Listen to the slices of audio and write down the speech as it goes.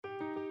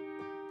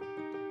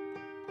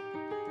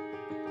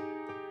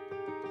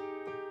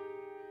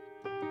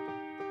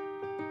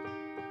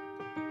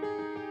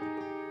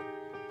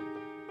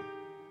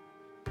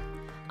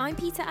I'm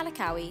Peter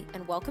Alakawi,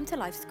 and welcome to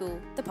Life School,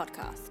 the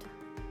podcast.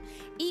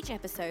 Each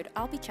episode,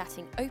 I'll be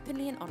chatting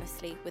openly and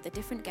honestly with a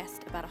different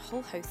guest about a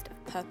whole host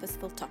of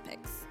purposeful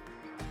topics.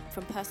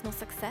 From personal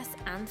success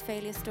and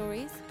failure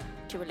stories,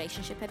 to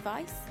relationship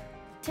advice,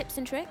 tips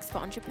and tricks for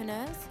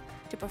entrepreneurs,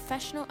 to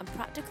professional and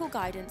practical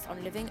guidance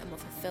on living a more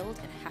fulfilled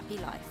and happy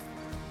life.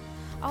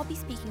 I'll be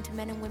speaking to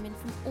men and women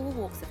from all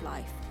walks of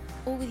life,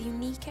 all with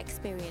unique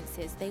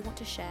experiences they want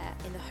to share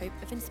in the hope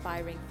of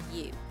inspiring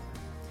you.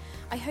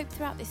 I hope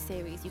throughout this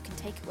series you can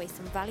take away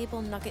some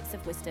valuable nuggets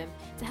of wisdom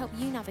to help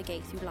you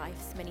navigate through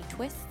life's many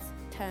twists,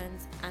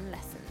 turns, and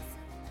lessons.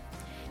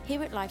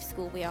 Here at Life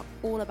School, we are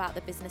all about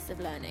the business of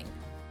learning.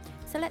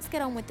 So let's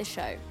get on with the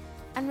show.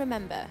 And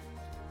remember,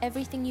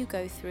 everything you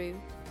go through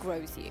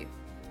grows you.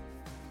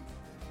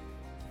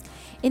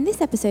 In this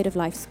episode of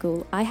Life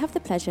School, I have the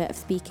pleasure of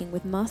speaking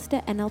with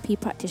Master NLP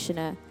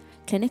practitioner,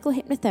 clinical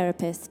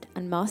hypnotherapist,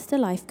 and Master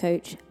Life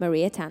Coach,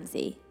 Maria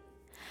Tanzi.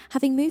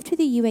 Having moved to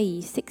the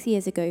UAE 6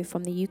 years ago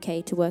from the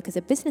UK to work as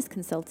a business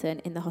consultant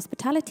in the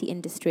hospitality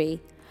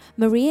industry,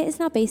 Maria is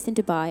now based in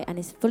Dubai and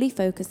is fully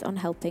focused on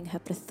helping her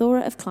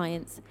plethora of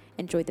clients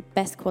enjoy the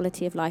best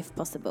quality of life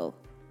possible.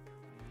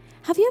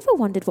 Have you ever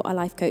wondered what a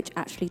life coach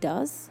actually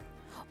does?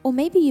 Or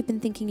maybe you've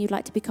been thinking you'd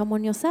like to become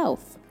one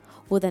yourself?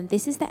 Well, then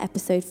this is the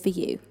episode for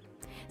you.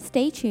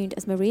 Stay tuned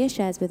as Maria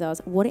shares with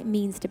us what it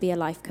means to be a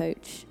life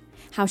coach,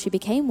 how she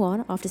became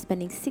one after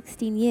spending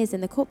 16 years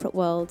in the corporate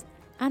world,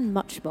 and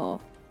much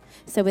more.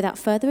 So without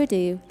further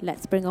ado,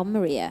 let's bring on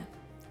Maria.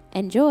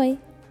 Enjoy!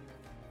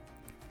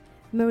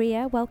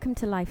 Maria, welcome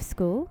to Life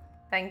School.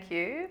 Thank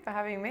you for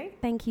having me.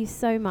 Thank you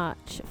so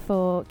much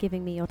for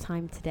giving me your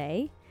time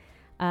today.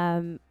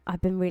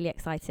 I've been really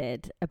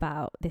excited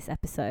about this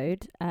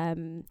episode.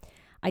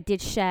 I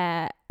did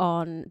share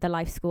on the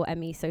Life School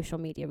ME social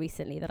media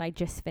recently that I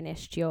just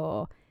finished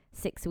your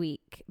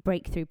 6-week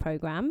breakthrough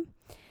program,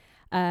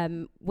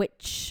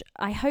 which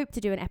I hope to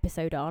do an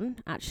episode on,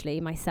 actually,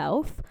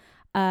 myself.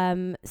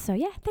 So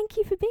yeah, thank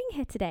you for being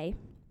here today.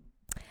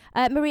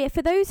 Maria,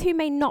 for those who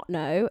may not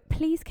know,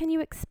 please can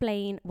you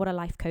explain what a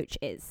life coach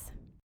is?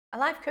 A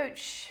life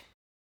coach,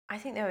 I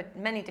think there are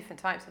many different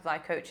types of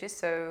life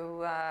coaches,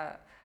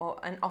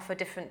 and offer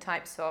different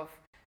types of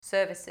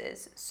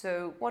services.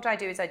 So what I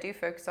do is I do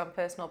focus on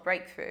personal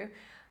breakthrough.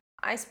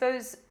 I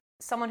suppose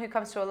someone who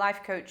comes to a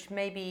life coach,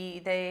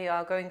 maybe they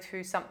are going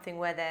through something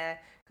where they're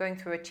going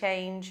through a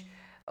change,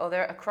 or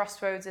they're at a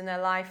crossroads in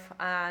their life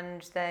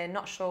and they're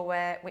not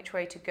sure which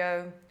way to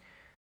go.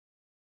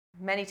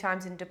 Many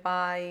times in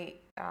Dubai,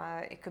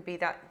 it could be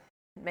that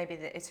maybe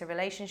it's a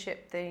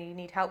relationship they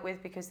need help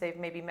with because they've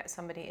maybe met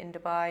somebody in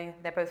Dubai.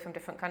 They're both from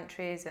different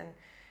countries and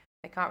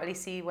they can't really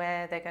see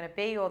where they're going to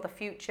be or the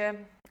future.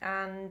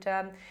 And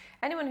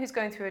anyone who's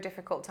going through a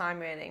difficult time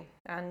really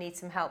and needs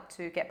some help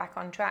to get back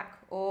on track,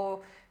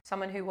 or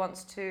someone who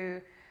wants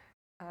to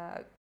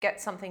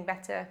get something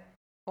better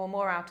or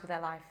more out of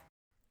their life.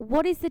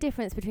 What is the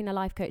difference between a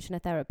life coach and a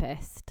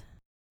therapist?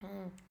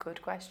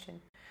 Good question.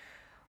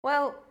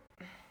 Well,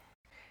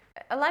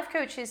 a life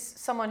coach is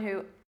someone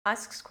who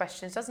asks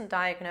questions, doesn't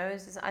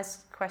diagnose,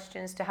 asks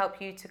questions to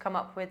help you to come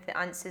up with the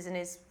answers and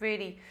is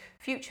really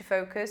future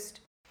focused.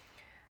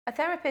 A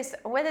therapist,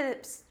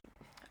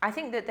 I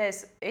think that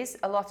is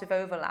a lot of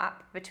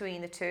overlap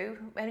between the two,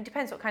 and it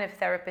depends what kind of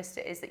therapist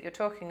it is that you're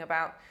talking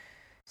about.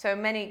 So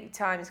many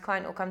times a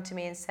client will come to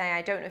me and say,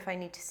 I don't know if I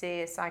need to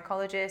see a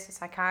psychologist, a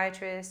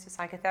psychiatrist, a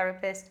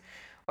psychotherapist,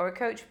 or a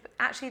coach. But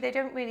actually, they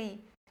don't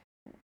really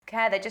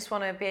care. They just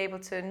want to be able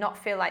to not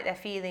feel like they're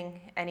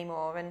feeling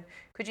anymore. And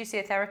could you see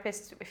a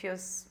therapist if you're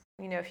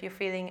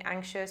feeling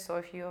anxious, or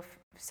if you're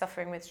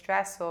suffering with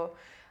stress or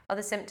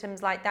other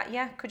symptoms like that?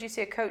 Yeah. Could you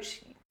see a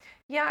coach?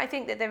 Yeah, I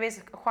think that there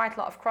is quite a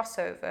lot of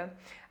crossover.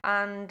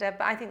 And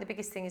but I think the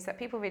biggest thing is that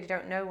people really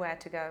don't know where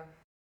to go.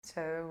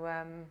 So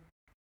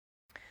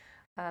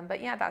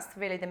but yeah, that's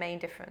really the main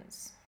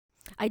difference.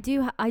 I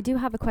do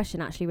have a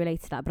question actually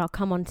related to that, but I'll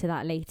come on to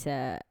that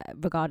later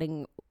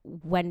regarding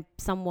when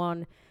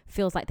someone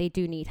feels like they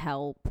do need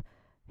help,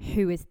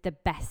 who is the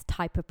best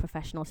type of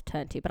professional to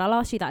turn to. But I'll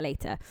ask you that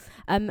later.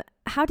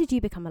 How did you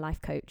become a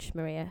life coach,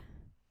 Maria?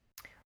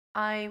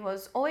 I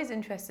was always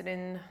interested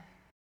in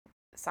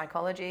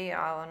psychology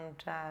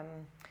and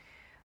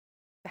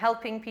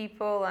helping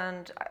people,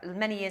 and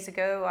many years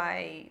ago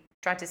I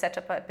tried to set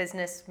up a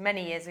business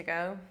many years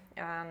ago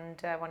and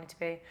wanted to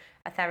be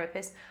a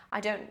therapist. I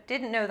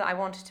didn't know that I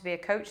wanted to be a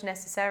coach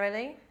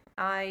necessarily.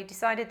 I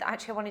decided that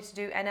actually I wanted to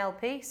do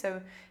NLP.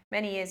 So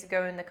many years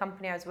ago in the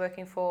company I was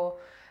working for,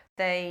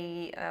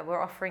 they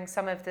were offering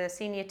some of the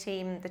senior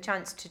team the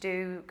chance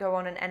to go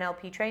on an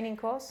NLP training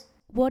course.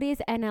 What is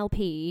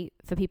NLP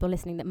for people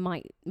listening that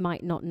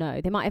might not know?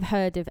 They might have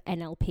heard of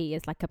NLP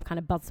as like a kind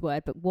of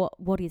buzzword, but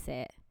what is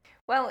it?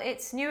 Well,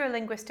 it's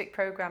neuro-linguistic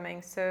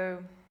programming. So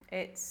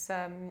it's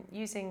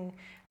using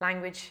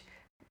language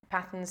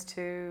patterns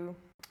to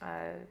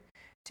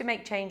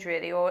make change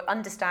really, or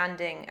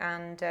understanding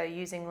and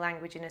using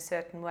language in a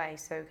certain way.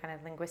 So kind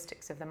of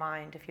linguistics of the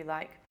mind, if you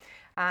like.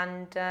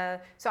 And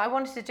so I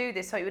wanted to do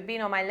this. So it had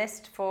been on my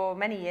list for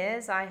many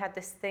years. I had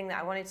this thing that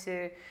I wanted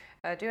to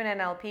do an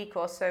NLP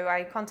course. So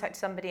I contacted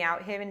somebody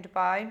out here in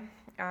Dubai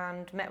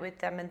and met with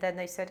them. And then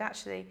they said,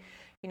 actually,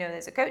 you know,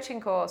 there's a coaching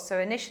course. So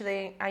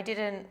initially I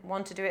didn't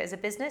want to do it as a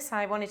business.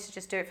 I wanted to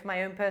just do it for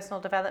my own personal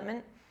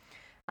development.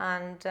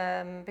 And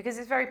because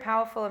it's very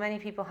powerful, and many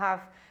people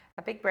have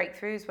big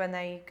breakthroughs when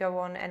they go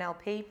on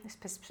NLP,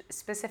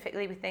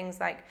 specifically with things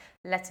like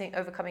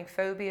overcoming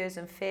phobias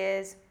and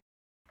fears.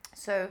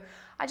 So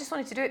I just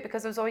wanted to do it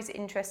because I was always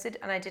interested,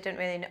 and I didn't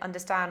really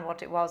understand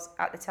what it was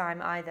at the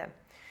time either.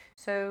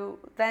 So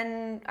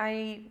then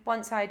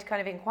once I'd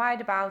kind of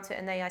inquired about it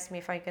and they asked me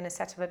if I'm going to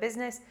set up a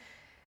business,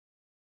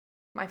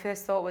 my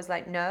first thought was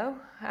like, no.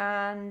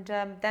 And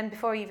then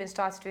before I even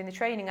started doing the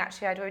training,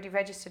 actually, I'd already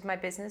registered my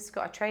business,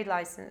 got a trade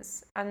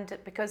license. And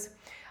because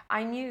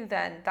I knew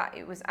then that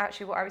it was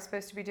actually what I was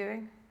supposed to be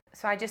doing.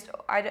 So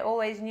I'd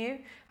always knew,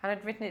 and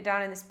I'd written it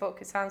down in this book.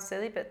 It sounds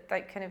silly, but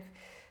like kind of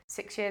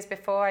 6 years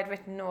before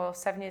or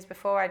 7 years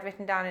before, I'd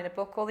written down in a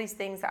book all these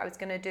things that I was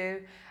going to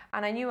do.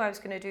 And I knew I was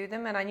going to do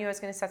them, and I knew I was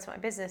going to set up my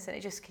business, and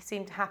it just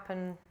seemed to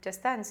happen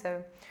just then.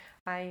 So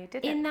I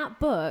did it. In that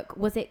book,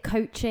 was it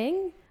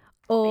coaching?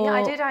 Or... Yeah,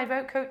 I did. I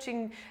wrote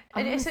coaching.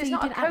 It's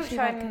not a coach.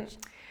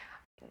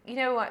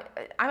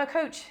 I'm a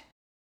coach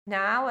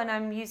now, and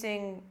I'm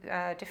using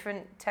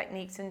different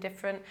techniques and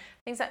different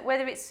things. Like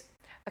whether it's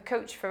a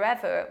coach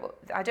forever,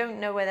 I don't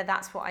know whether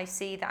that's what I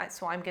see, that's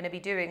what I'm going to be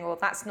doing, or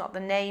that's not the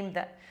name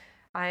that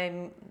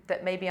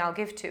maybe I'll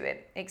give to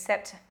it.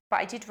 But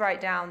I did write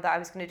down that I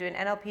was going to do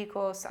an NLP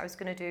course, I was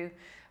going to do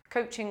a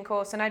coaching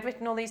course, and I'd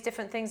written all these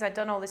different things. I'd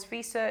done all this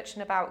research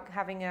and about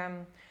having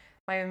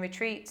my own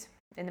retreat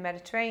in the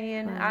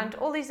Mediterranean and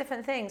all these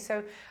different things.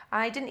 So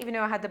I didn't even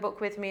know I had the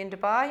book with me in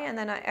Dubai, and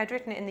then I'd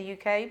written it in the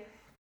UK.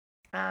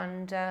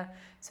 And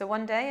so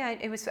one day,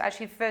 it was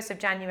actually 1st of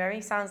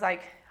January, sounds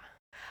like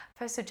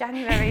 1st of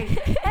January,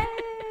 hey!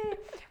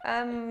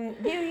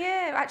 New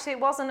Year. Actually, it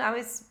wasn't. I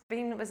was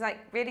like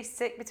really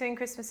sick between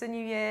Christmas and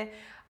New Year.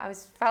 I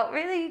felt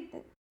really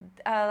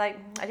like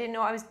I didn't know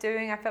what I was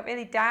doing. I felt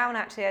really down,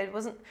 actually.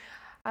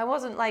 I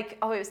wasn't like,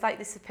 it was like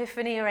this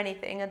epiphany or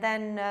anything. And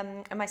then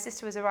and my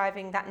sister was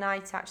arriving that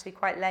night, actually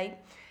quite late.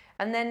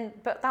 And then,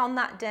 but on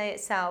that day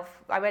itself,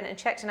 I went and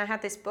checked, and I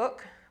had this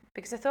book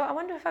because I thought, I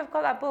wonder if I've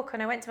got that book.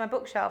 And I went to my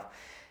bookshelf.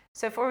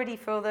 So for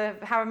the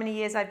however many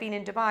years I'd been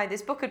in Dubai,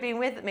 this book had been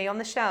with me on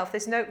the shelf,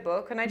 this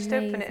notebook, and I just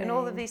opened it, and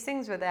all of these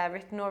things were there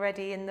written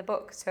already in the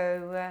book.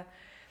 So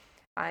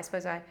I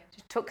suppose I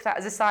just took that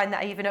as a sign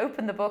that I even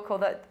opened the book, or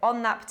that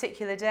on that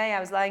particular day I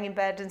was lying in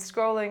bed and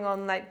scrolling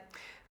on, like,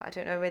 I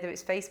don't know whether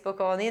it's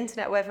Facebook or on the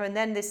internet, whatever, and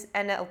then this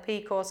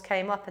NLP course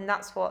came up, and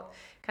that's what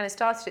kind of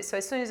started it. So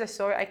as soon as I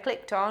saw it, I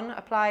clicked on,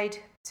 applied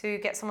to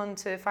get someone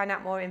to find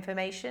out more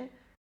information.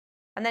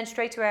 And then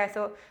straight away I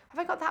thought, have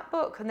I got that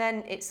book? And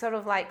then it's sort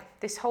of like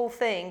this whole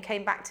thing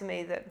came back to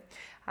me that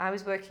I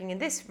was working in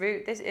this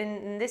route,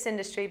 in this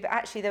industry, but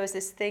actually there was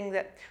this thing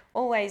that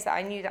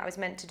I knew that I was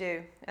meant to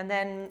do. And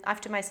then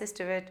after my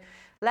sister had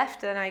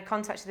left, then I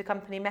contacted the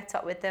company, met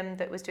up with them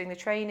that was doing the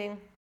training.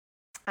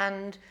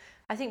 And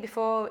I think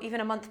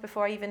even a month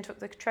before I even took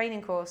the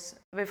training course,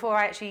 before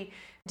I actually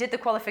did the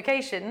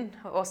qualification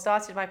or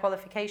started my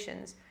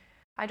qualifications,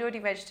 I'd already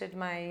registered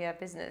my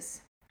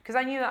business because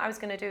I knew that I was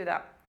going to do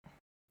that.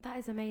 That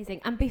is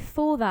amazing. And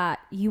before that,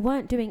 you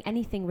weren't doing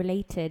anything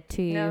related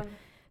to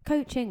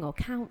coaching or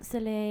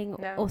counselling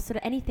or sort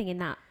of anything in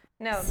that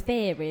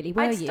sphere, really,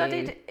 were you? I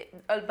studied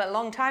a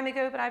long time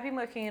ago, but I've been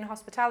working in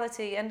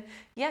hospitality. And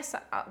yes,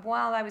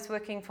 while I was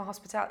working in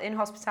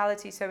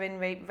hospitality, so in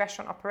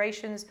restaurant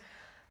operations,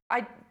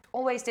 I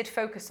always did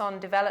focus on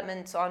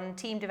development, on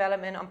team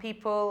development, on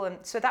people. And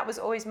so that was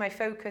always my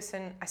focus.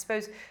 And I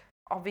suppose,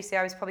 obviously,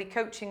 I was probably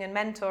coaching and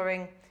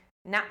mentoring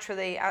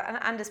naturally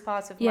and as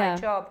part of my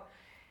job.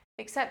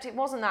 Except it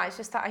wasn't that. It's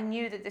just that I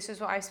knew that this was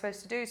what I was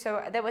supposed to do.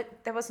 So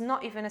there was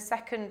not even a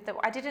second that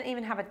I didn't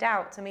even have a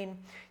doubt. I mean,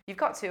 you've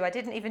got to. I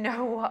didn't even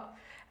know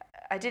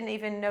anything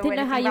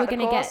about the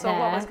course or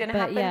what was going to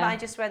happen. But I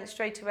just went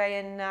straight away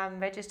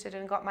and registered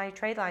and got my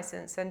trade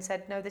license and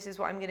said, no, this is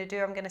what I'm going to do.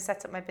 I'm going to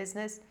set up my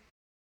business.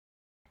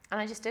 And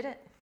I just did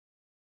it.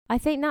 I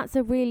think that's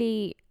a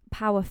really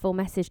powerful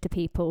message to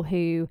people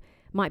who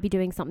might be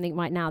doing something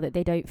right now that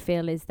they don't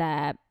feel is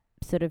their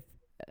sort of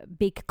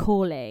big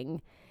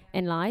calling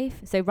in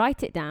life. So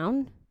write it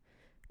down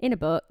in a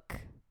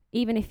book.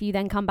 Even if you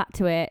then come back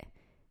to it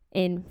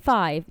in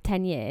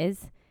 5-10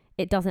 years,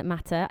 it doesn't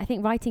matter. I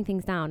think writing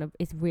things down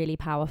is really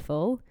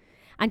powerful.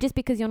 And just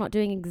because you're not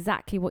doing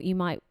exactly what you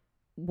might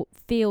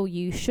feel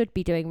you should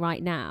be doing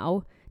right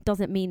now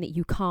doesn't mean that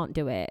you can't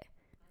do it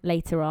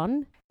later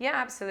on. Yeah,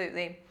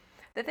 absolutely.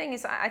 The thing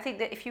is, I think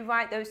that if you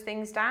write those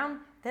things down,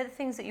 they're the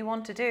things that you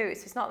want to do.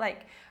 It's not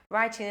like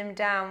writing them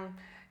down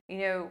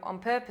on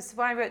purpose.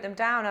 When I wrote them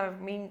down, I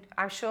mean,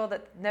 I'm sure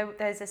that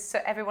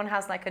everyone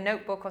has like a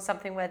notebook or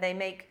something where they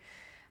make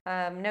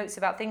notes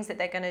about things that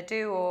they're going to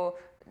do, or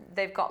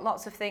they've got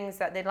lots of things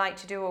that they'd like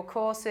to do, or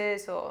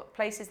courses or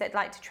places they'd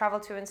like to travel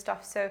to and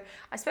stuff. So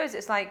I suppose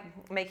it's like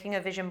making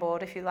a vision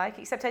board, if you like,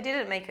 except I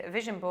didn't make it a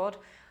vision board.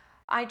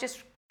 I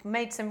just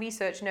made some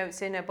research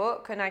notes in a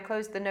book, and I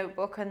closed the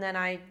notebook, and then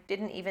I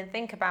didn't even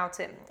think about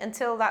it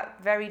until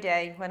that very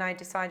day when I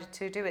decided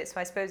to do it. So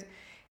I suppose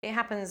it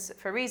happens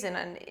for a reason,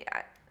 and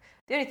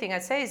the only thing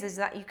I'd say is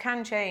that you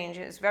can change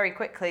it very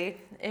quickly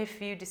if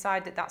you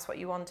decide that that's what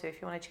you want to,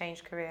 if you want to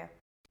change career.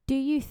 Do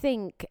you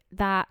think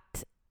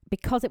that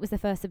because it was the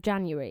 1st of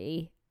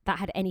January, that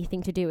had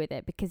anything to do with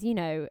it? Because, you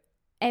know,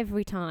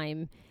 every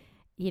time,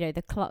 you know,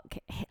 the clock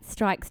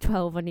strikes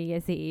 12 on New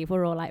Year's Eve,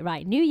 we're all like,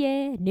 right, new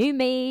year, new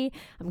me,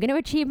 I'm going to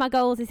achieve my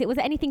goals. Was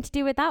there anything to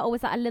do with that, or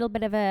was that a little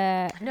bit of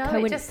a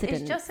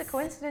coincidence? It's just a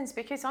coincidence,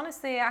 because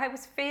honestly, I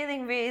was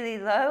feeling really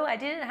low. I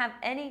didn't have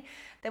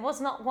there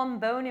was not one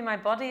bone in my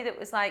body that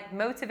was like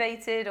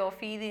motivated or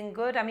feeling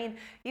good. I mean,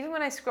 even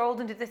when I scrolled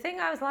and did the thing,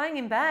 I was lying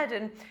in bed,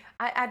 and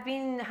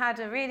I'd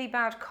had a really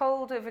bad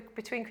cold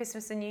between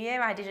Christmas and New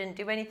Year. I didn't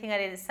do anything. I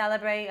didn't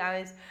celebrate.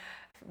 I was,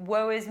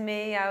 woe is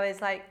me. I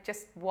was like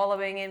just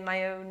wallowing in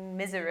my own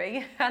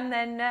misery. And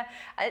then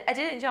I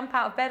didn't jump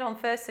out of bed on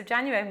 1st of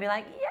January and be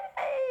like,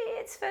 yay,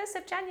 it's 1st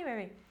of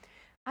January.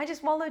 I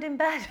just wallowed in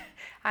bed.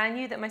 I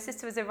knew that my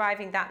sister was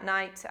arriving that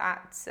night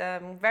at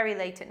very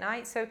late at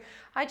night. So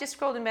I just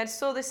scrolled in bed,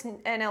 saw this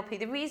NLP.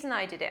 The reason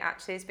I did it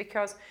actually is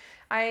because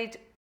I'd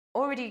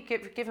already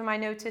given my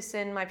notice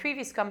in my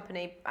previous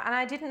company, and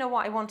I didn't know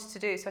what I wanted to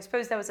do. So I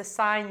suppose there was a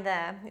sign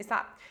there, is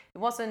that it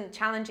wasn't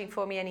challenging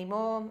for me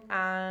anymore.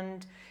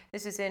 And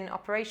this is in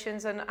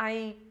operations. And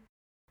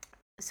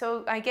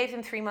so I gave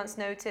them 3 months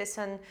notice,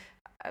 and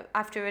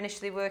after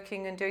initially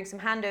working and doing some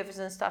handovers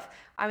and stuff,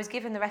 I was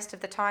given the rest of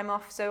the time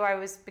off.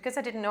 So because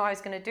I didn't know what I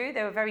was going to do,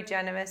 they were very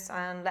generous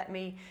and let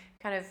me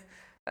kind of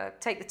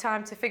take the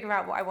time to figure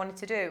out what I wanted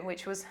to do,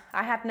 which was,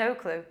 I had no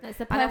clue. That's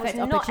the perfect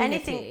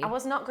opportunity. I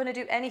was not going to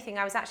do anything.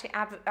 I was actually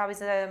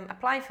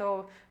applying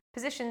for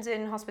positions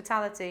in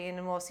hospitality in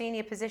a more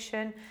senior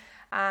position,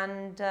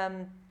 and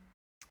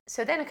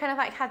so then I kind of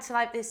like had to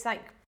like this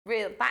like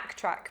real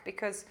backtrack,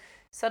 because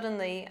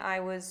suddenly I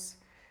was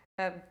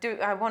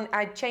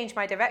I changed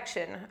my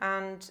direction,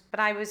 but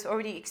I was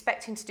already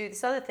expecting to do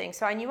this other thing.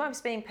 So I knew I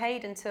was being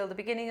paid until the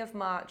beginning of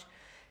March.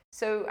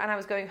 And I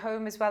was going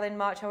home as well in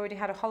March. I already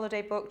had a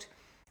holiday booked,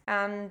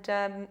 and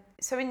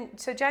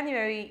so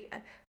January,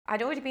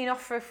 I'd already been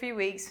off for a few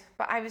weeks.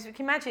 But you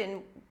can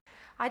imagine,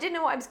 I didn't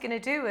know what I was going to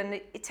do, and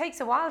it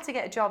takes a while to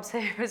get jobs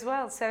here as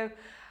well. So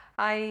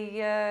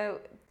I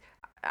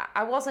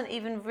wasn't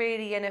even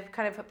really in a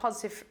kind of a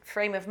positive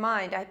frame of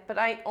mind. But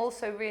I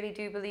also really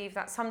do believe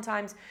that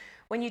sometimes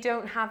when you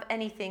don't have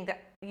anything,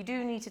 that you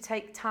do need to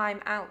take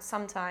time out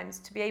sometimes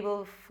to be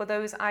able for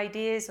those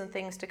ideas and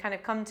things to kind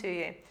of come to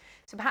you.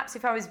 So perhaps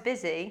if I was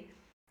busy,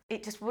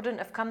 it just wouldn't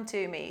have come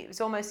to me. It was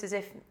almost as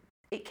if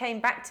it came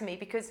back to me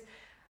because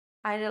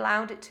I'd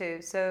allowed it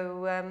to.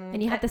 So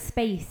and you had the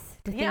space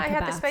to think about it. Yeah, I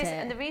had the space.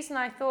 And the reason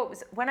I thought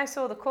was, when I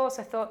saw the course,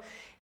 I thought,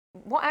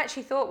 what I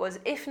actually thought was,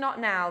 if not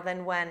now,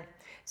 then when?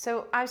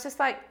 So I was just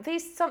like,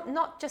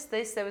 not just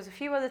this, there was a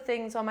few other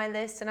things on my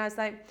list, and I was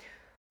like,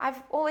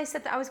 I've always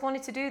said that I always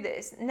wanted to do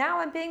this. Now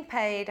I'm being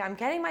paid, I'm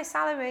getting my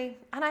salary,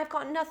 and I've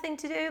got nothing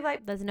to do.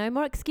 Like, there's no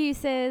more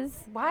excuses.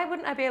 Why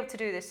wouldn't I be able to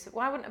do this?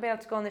 Why wouldn't I be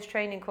able to go on this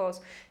training course?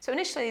 So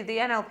initially the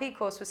NLP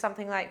course was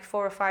something like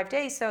 4 or 5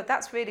 days. So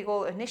that's really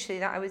all initially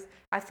that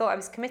I thought I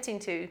was committing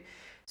to.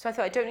 So I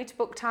thought, I don't need to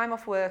book time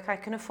off work. I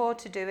can afford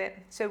to do it.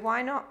 So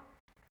why not?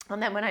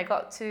 And then when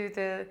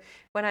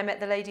I met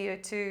the lady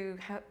to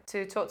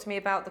talk to me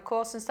about the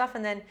course and stuff,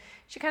 and then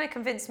she kind of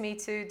convinced me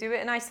to do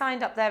it, and I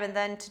signed up there and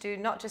then to do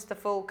not just the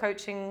full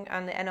coaching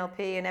and the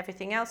NLP and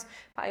everything else,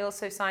 but I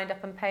also signed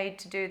up and paid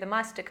to do the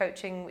master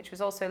coaching, which was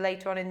also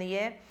later on in the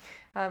year,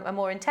 a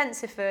more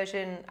intensive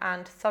version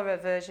and thorough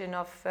version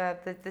of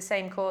the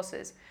same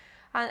courses.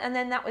 And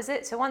then that was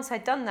it. So once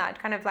I'd done that, I'd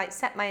kind of like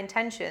set my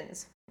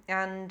intentions,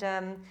 and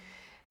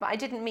but I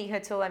didn't meet her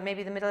till like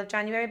maybe the middle of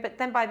January. But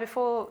then by the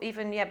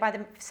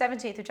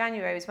 17th of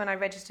January was when I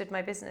registered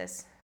my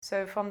business.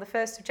 So from the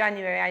 1st of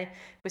January, I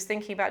was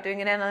thinking about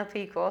doing an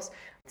NLP course.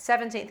 The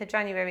 17th of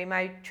January,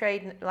 my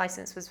trade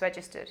license was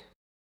registered.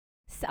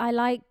 So I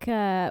like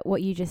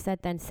what you just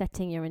said then,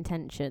 setting your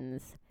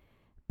intentions,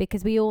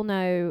 because we all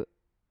know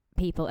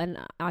people, and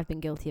I've been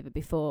guilty of it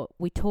before,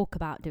 we talk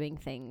about doing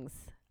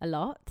things a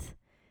lot,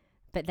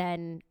 but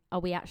then are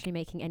we actually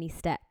making any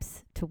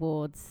steps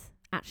towards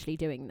actually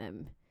doing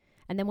them?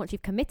 And then once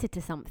you've committed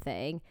to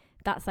something,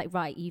 that's like,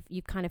 right,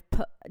 you've kind of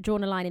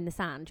drawn a line in the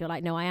sand. You're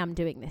like, no, I am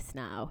doing this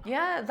now.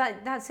 Yeah,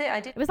 that's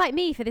it. It was like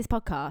me for this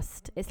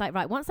podcast. It's like,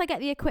 right, once I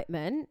get the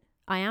equipment,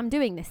 I am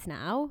doing this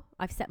now.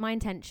 I've set my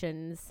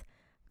intentions.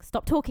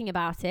 Stop talking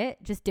about it.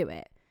 Just do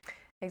it.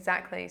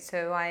 Exactly.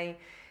 So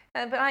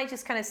but I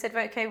just kind of said,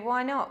 right, okay,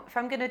 why not? If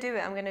I'm going to do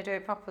it, I'm going to do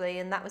it properly.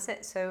 And that was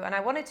it. So, and I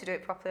wanted to do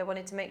it properly. I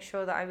wanted to make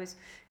sure that I was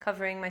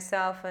covering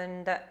myself,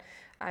 and that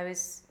I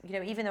was,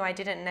 even though I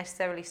didn't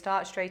necessarily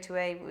start straight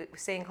away with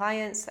seeing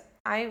clients,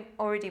 I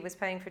already was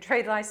paying for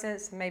trade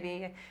license.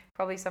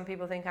 Probably some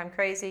people think I'm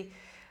crazy,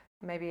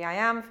 maybe I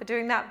am for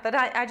doing that, but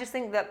I just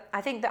think that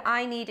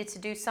I needed to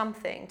do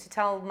something to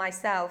tell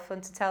myself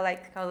and to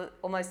tell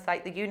almost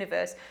like the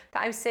universe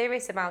that I was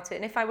serious about it.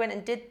 And if I went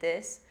and did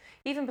this,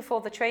 even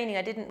before the training,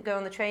 I didn't go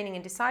on the training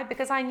and decide,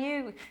 because I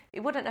knew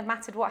it wouldn't have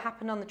mattered what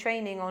happened on the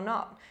training or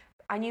not.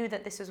 I knew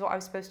that this was what I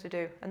was supposed to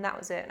do, and that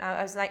was it.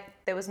 I was like,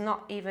 there was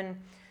not even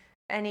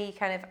any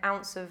kind of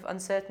ounce of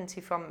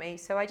uncertainty from me.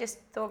 So I just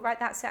thought, right,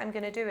 that's it, I'm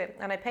going to do it.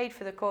 And I paid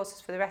for the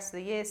courses for the rest of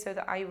the year so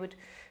that I would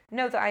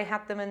know that I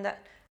had them and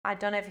that I'd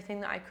done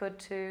everything that I could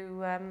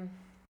to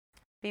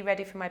be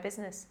ready for my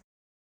business.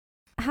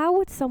 How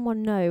would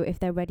someone know if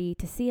they're ready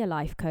to see a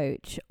life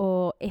coach,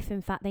 or if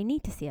in fact they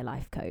need to see a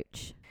life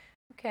coach?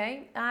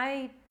 Okay,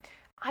 I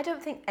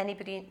don't think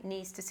anybody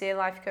needs to see a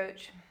life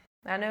coach.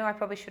 I know I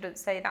probably shouldn't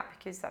say that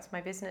because that's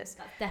my business.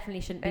 That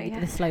definitely shouldn't be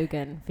the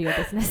slogan for your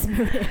business,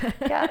 Maria.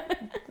 Yeah,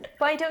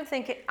 but I don't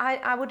think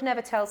I would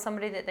never tell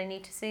somebody that they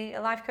need to see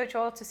a life coach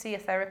or to see a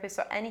therapist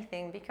or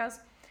anything, because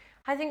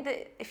I think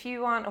that if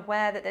you aren't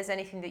aware that there's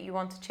anything that you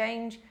want to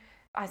change,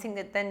 I think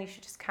that then you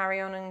should just carry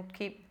on and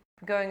keep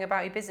going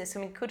about your business.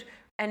 I mean, could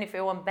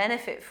anyone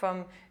benefit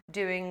from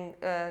doing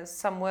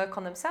some work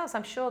on themselves?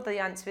 I'm sure the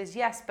answer is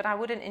yes, but I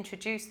wouldn't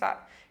introduce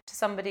that to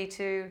somebody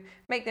to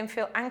make them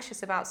feel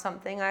anxious about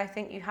something. I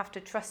think you have to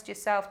trust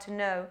yourself to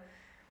know.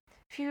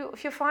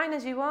 If you're fine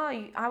as you are,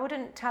 I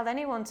wouldn't tell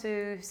anyone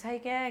to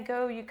say, yeah,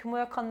 go, you can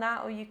work on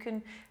that, or you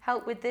can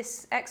help with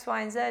this X,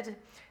 Y, and Z.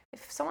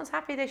 If someone's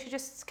happy, they should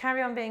just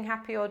carry on being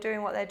happy or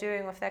doing what they're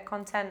doing if they're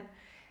content.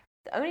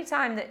 The only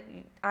time that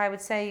I would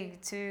say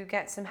to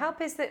get some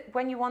help is that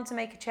when you want to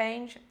make a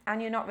change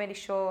and you're not really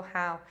sure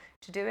how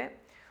to do it,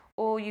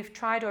 or you've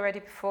tried already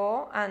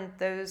before and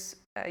those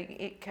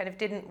it kind of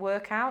didn't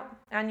work out,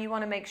 and you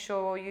want to make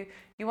sure you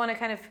want to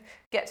kind of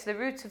get to the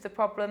root of the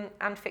problem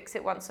and fix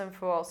it once and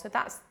for all. So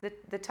that's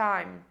the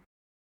time.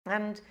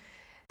 And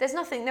there's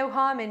no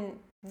harm in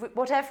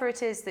whatever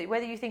it is, that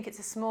whether you think it's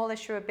a small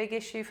issue or a big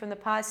issue from the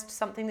past,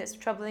 something that's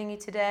troubling you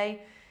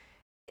today,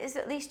 is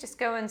at least just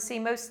go and see.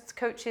 Most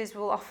coaches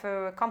will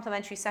offer a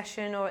complimentary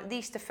session or at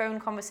least a phone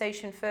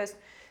conversation first,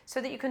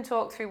 so that you can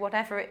talk through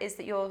whatever it is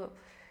that you're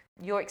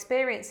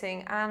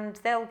experiencing, and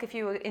they'll give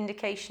you an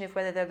indication of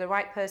whether they're the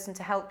right person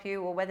to help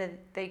you or whether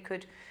they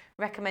could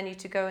recommend you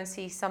to go and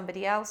see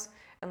somebody else.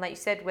 And like you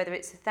said, whether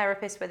it's a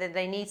therapist, whether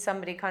they need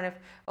somebody kind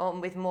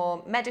of with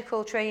more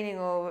medical training,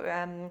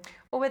 or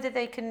whether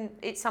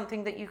it's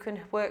something that you can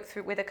work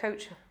through with a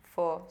coach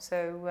for.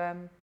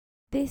 So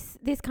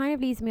this kind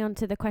of leads me on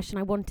to the question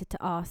I wanted to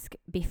ask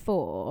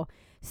before.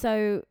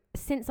 So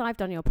since I've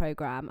done your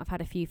program, I've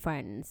had a few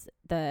friends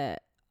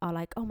that are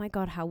like, oh my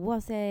God, how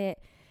was it?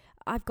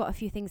 I've got a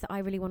few things that I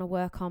really want to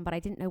work on, but I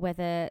didn't know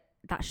whether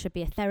that should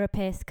be a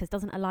therapist, because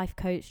doesn't a life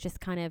coach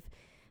just kind of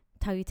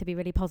tell you to be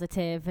really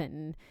positive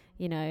and,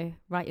 you know,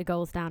 write your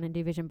goals down and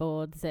do vision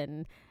boards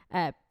and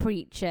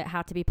preach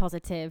how to be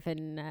positive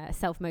and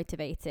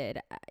self-motivated?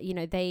 You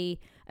know, a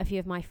few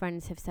of my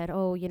friends have said,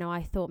 oh, you know,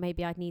 I thought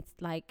maybe I'd need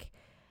like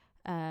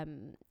a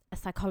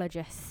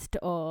psychologist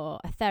or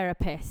a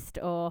therapist,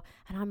 and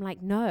I'm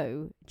like,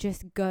 no,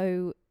 just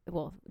go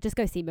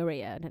see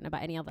Maria. I don't know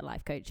about any other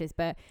life coaches,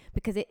 but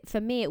because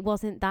for me, it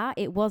wasn't that.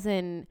 It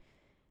wasn't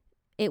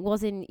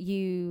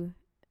you.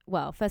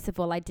 Well, first of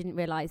all, I didn't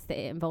realize that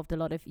it involved a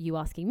lot of you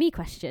asking me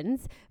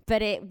questions,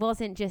 but it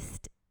wasn't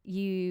just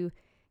you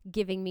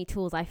giving me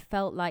tools. I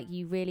felt like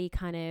you really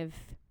kind of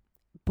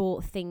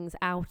brought things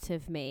out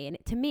of me. And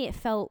to me, it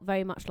felt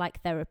very much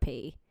like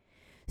therapy.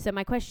 So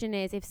my question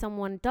is, if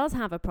someone does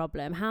have a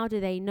problem, how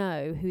do they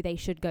know who they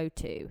should go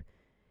to?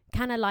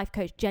 Can a life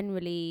coach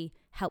generally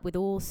help with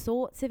all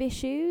sorts of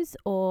issues?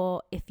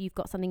 Or if you've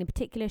got something in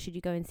particular, should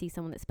you go and see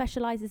someone that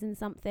specializes in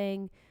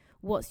something?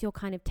 What's your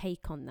kind of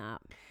take on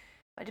that?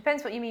 It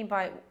depends what you mean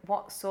by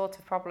what sort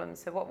of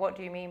problems. So what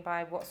do you mean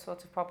by what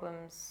sort of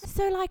problems?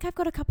 So like I've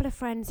got a couple of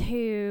friends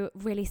who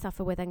really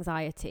suffer with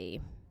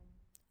anxiety,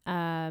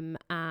 and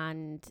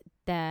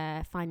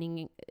they're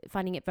finding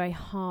it very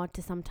hard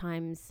to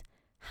sometimes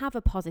have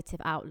a positive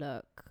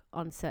outlook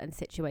on certain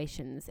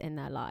situations in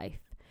their life.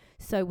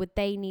 So would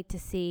they need to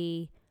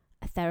see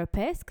a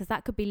therapist? Because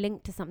that could be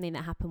linked to something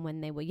that happened when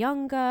they were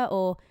younger,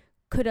 or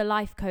could a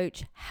life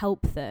coach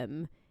help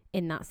them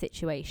in that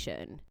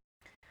situation?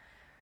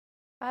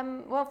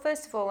 Well,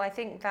 first of all, I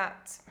think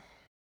that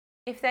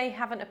if they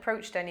haven't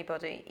approached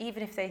anybody,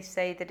 even if they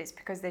say that it's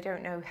because they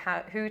don't know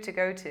who to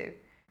go to,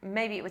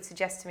 maybe it would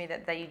suggest to me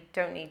that they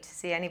don't need to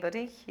see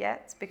anybody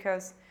yet,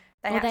 because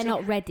they're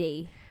not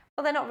ready.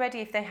 Well, they're not ready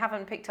if they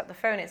haven't picked up the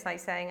phone. It's like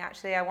saying,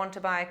 actually, I want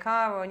to buy a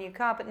car or a new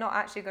car, but not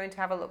actually going to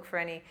have a look for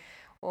any,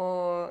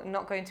 or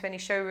not going to any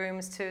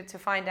showrooms to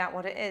find out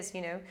what it is.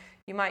 You know,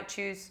 you might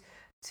choose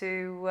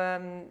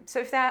to.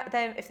 So if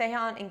they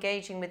aren't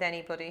engaging with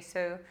anybody,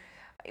 so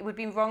it would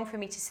be wrong for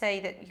me to say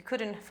that you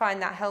couldn't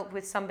find that help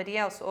with somebody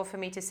else, or for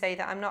me to say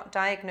that I'm not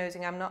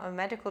a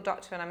medical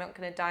doctor and I'm not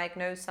going to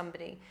diagnose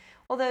somebody.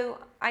 Although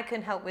I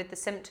can help with the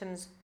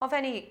symptoms of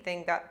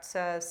anything that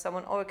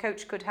someone or a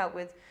coach could help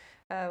with,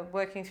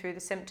 working through the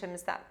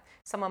symptoms that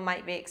someone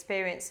might be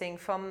experiencing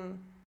from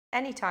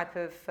any type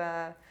of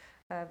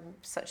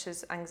such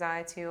as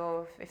anxiety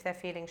or if they're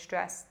feeling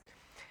stressed.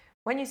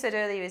 When you said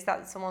earlier, is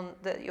that someone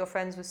that your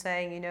friends were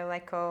saying,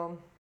 like, oh,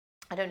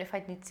 I don't know if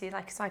I'd need to see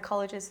like a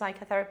psychologist,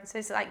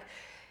 psychotherapist.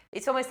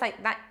 It's almost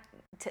like that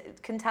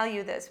can tell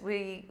you that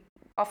we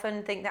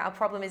often think that our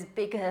problem is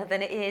bigger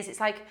than it is. It's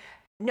like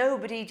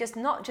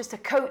not just a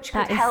coach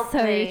could help me.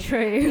 That is so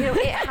true.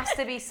 It has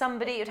to be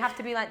somebody. It would have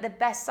to be like the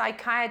best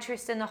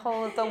psychiatrist in the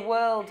whole of the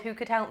world who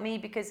could help me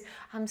because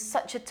I'm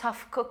such a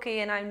tough cookie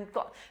and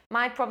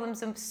my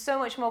problems are so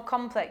much more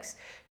complex.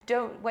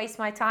 Don't waste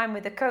my time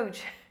with a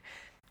coach.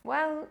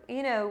 Well,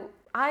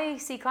 I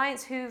see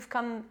clients who've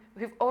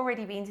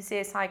already been to see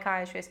a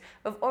psychiatrist,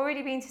 who've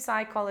already been to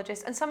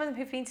psychologists, and some of them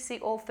who've been to see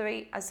all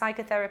three as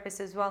psychotherapists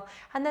as well.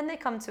 And then they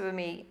come to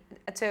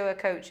a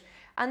coach,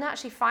 and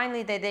actually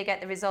finally they get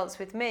the results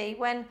with me,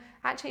 when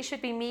actually it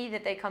should be me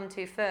that they come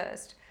to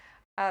first,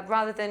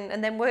 rather than,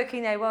 and then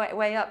working their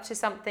way up to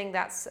something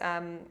that's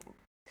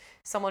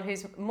someone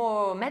who's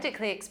more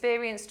medically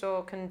experienced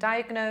or can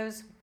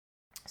diagnose.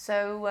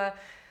 So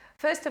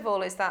first of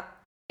all is that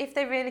if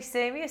they're really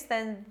serious,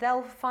 then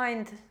they'll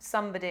find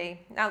somebody.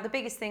 Now, the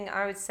biggest thing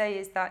I would say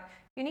is that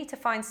you need to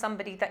find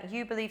somebody that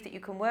you believe that you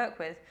can work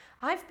with.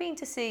 I've been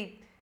to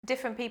see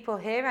different people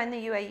here in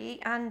the UAE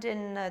and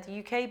in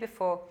the UK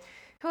before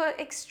who are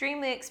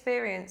extremely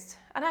experienced,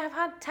 and I have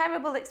had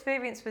terrible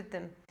experience with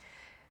them.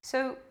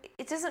 So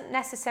it doesn't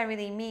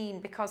necessarily mean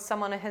because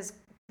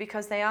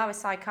they are a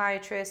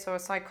psychiatrist or a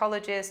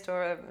psychologist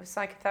or a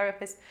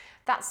psychotherapist,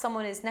 that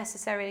someone is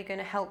necessarily going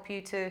to help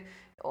you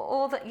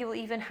or that you'll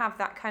even have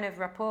that kind of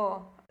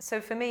rapport.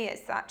 So for me,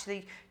 it's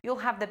actually, you'll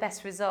have the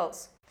best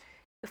results.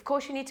 Of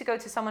course, you need to go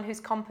to someone who's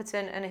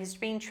competent and has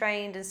been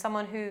trained, and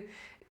someone who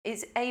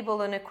is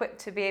able and equipped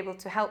to be able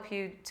to help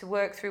you to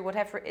work through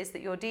whatever it is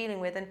that you're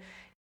dealing with. And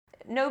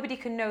nobody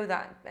can know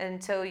that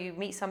until you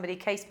meet somebody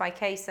case by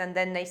case, and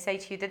then they say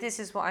to you that this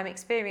is what I'm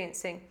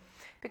experiencing.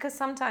 Because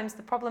sometimes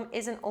the problem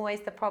isn't always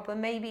the problem.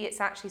 Maybe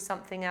it's actually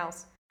something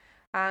else.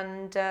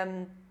 And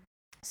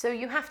so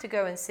you have to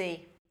go and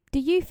see. Do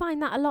you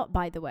find that a lot,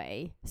 by the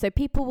way? So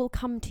people will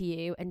come to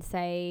you and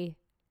say,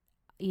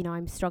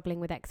 I'm struggling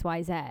with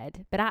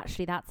XYZ, but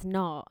actually that's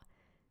not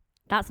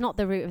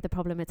the root of the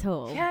problem at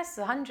all. Yes,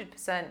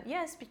 100%.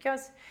 Yes,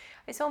 because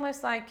it's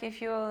almost like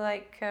if you're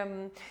like,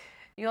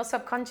 your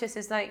subconscious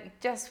is like,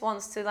 just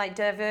wants to like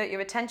divert your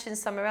attention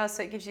somewhere else.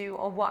 So it gives you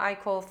what I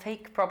call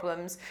fake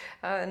problems,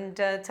 and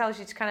tells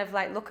you to kind of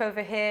like look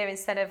over here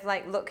instead of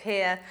like look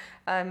here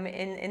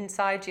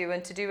inside you,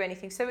 and to do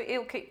anything. So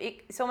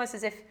it's almost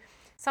as if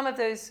some of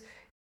those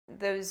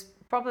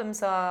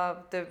problems are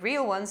the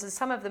real ones, and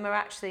some of them are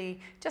actually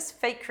just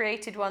fake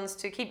created ones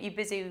to keep you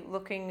busy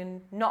looking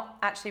and not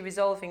actually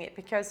resolving it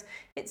because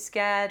it's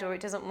scared or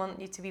it doesn't want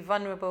you to be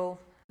vulnerable.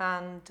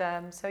 And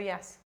so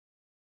yes.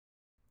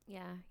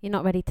 Yeah, you're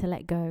not ready to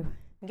let go.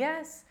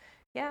 Yes,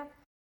 yeah,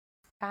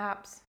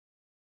 perhaps.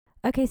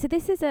 Okay, so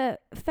this is a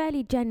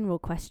fairly general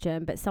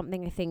question, but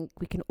something I think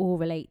we can all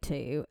relate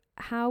to.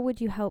 How would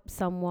you help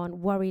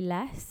someone worry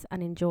less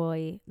and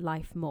enjoy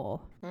life more?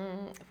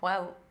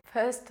 Well,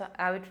 first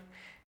I would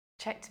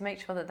check to make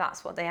sure that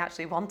that's what they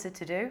actually wanted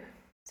to do.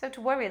 So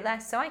to worry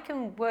less, so I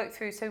can work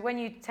through, so when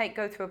you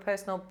go through a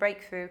personal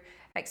breakthrough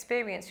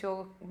experience,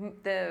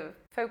 the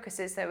focus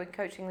is that with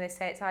coaching they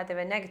say it's either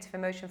a negative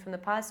emotion from the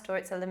past or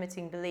it's a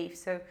limiting belief.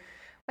 So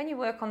when you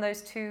work on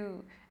those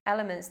two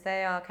elements,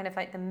 they are kind of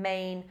like the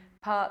main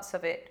parts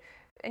of it,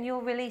 and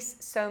you'll release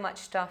so much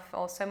stuff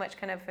or so much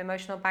kind of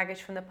emotional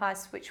baggage from the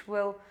past, which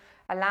will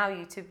allow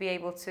you to be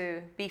able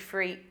to be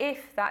free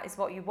if that is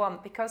what you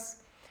want, because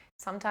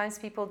sometimes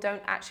people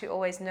don't actually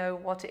always know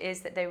what it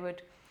is that they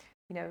would,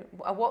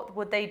 what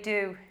would they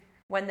do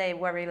when they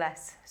worry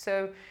less.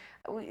 So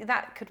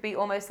that could be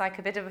almost like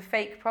a bit of a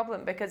fake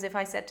problem, because if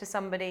I said to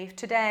somebody,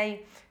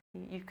 today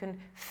you can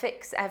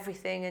fix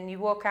everything, and you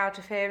walk out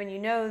of here and you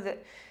know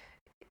that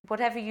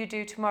whatever you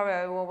do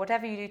tomorrow or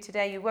whatever you do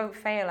today, you won't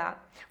fail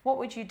at, what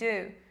would you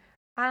do?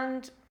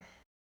 And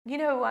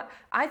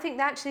I think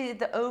that actually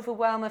the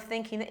overwhelm of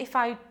thinking that if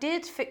I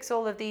did fix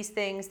all of these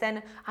things,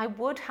 then I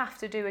would have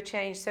to do a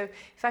change. So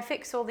if I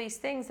fix all these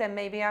things, then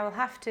maybe I will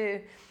have to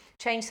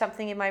change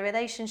something in my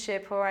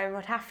relationship, or I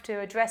would have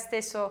to address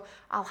this, or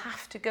I'll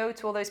have to go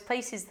to all those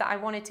places that I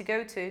wanted to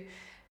go to,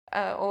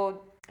 or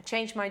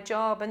change my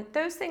job. And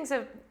those things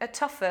are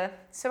tougher.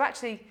 So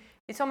actually,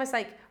 it's almost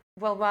like,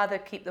 well, rather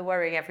keep the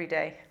worry every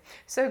day.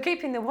 So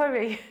keeping the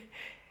worry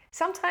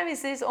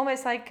sometimes is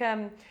almost like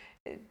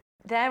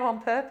there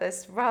on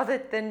purpose, rather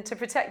than to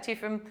protect you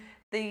from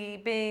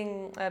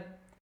being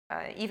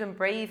even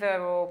braver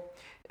or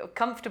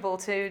comfortable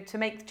to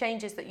make the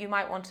changes that you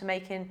might want to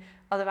make in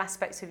other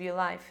aspects of your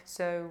life.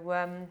 So,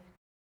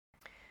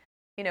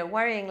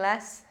 worrying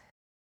less.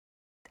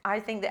 I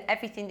think that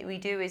everything that we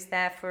do is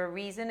there for a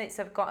reason. It's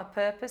got a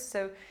purpose.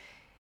 So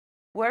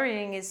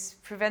worrying is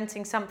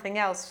preventing something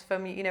else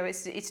from,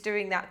 it's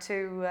doing that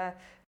to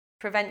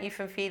prevent you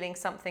from feeling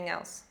something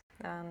else.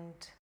 And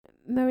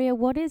Maria,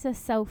 what is a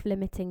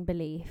self-limiting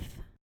belief?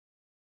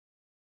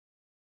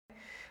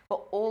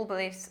 Well, all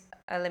beliefs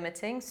are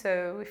limiting.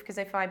 So because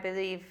if I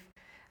believe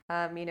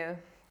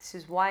This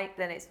is white,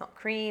 then it's not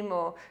cream,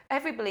 or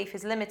every belief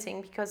is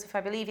limiting, because if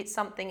I believe it's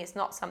something, it's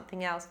not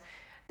something else.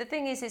 The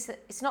thing is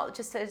it's not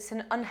just that it's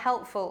an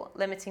unhelpful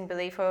limiting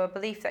belief or a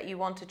belief that you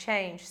want to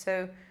change.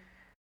 So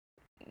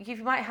you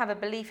might have a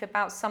belief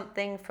about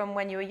something from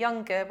when you were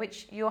younger,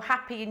 which you're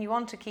happy and you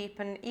want to keep,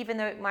 and even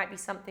though it might be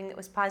something that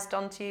was passed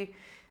on to you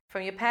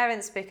from your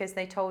parents because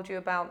they told you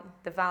about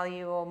the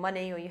value or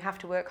money, or you have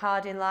to work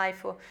hard in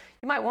life, or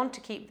you might want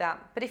to keep that.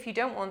 But if you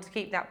don't want to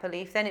keep that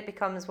belief, then it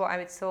becomes what I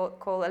would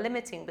call a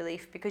limiting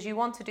belief, because you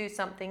want to do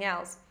something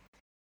else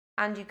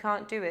and you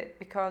can't do it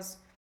because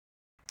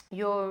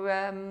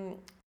you're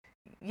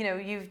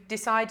you've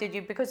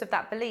decided because of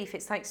that belief.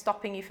 It's like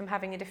stopping you from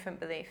having a different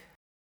belief.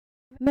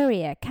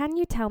 Maria, can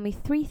you tell me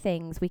 3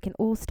 things we can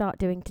all start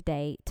doing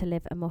today to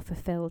live a more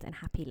fulfilled and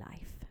happy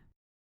life?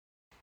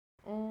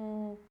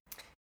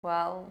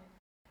 Well,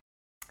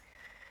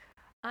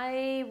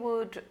 I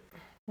would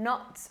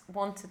not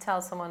want to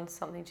tell someone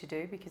something to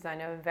do, because I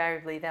know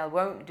invariably they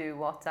won't do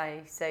what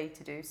I say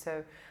to do. So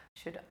I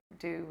should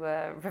do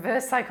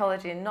reverse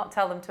psychology and not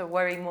tell them to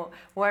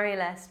worry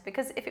less,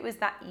 because if it was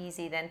that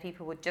easy, then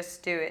people would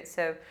just do it.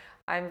 So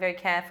I'm very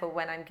careful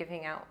when I'm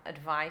giving out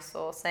advice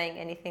or saying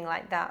anything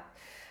like that,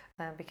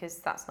 because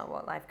that's not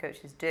what life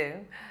coaches do.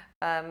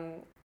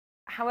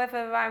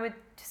 However, I would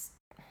just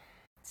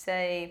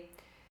say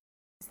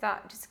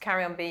just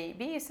carry on, be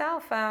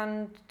yourself,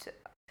 and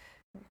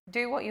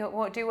do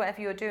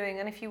whatever you're doing.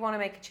 And if you want to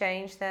make a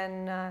change,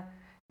 then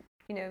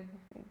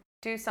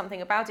do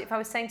something about it. If I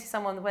was saying to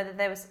someone whether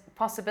there was a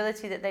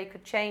possibility that they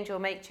could change or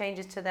make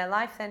changes to their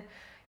life, then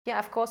yeah,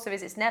 of course there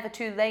is. It's never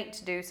too late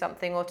to do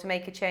something or to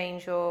make a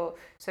change, or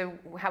so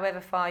however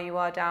far you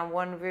are down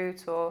one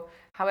route, or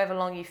however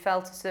long you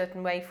felt a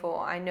certain way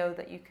for, I know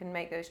that you can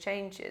make those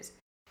changes.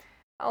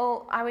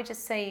 Oh, I would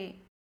just say,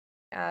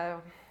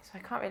 so I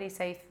can't really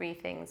say 3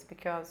 things,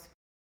 because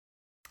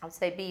I would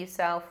say be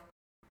yourself,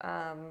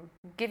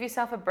 give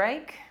yourself a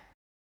break,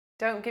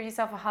 don't give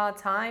yourself a hard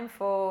time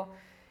for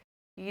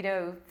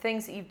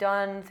things that you've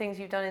done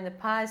in the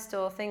past,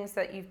 or things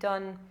that you've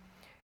done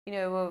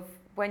of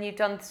when you've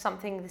done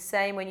something the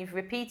same, when you've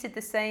repeated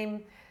the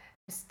same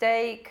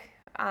mistake.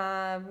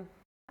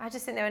 I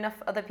just think there are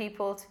enough other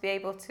people to be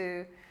able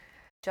to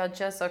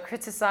judge us or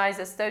criticize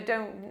us. So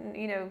don't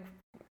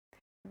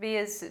be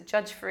as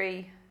judge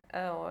free,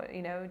 or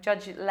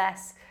judge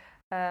less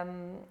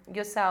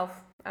yourself,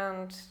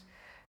 and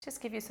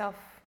just give yourself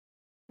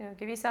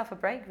a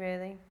break,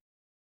 really.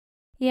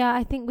 Yeah,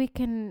 I think we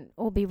can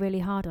all be really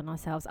hard on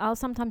ourselves. I'll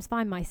sometimes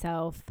find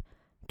myself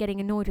getting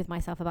annoyed with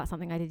myself about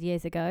something I did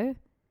years ago.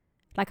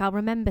 Like, I'll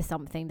remember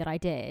something that I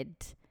did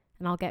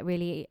and I'll get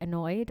really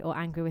annoyed or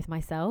angry with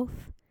myself.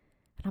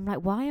 And I'm like,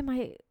 why am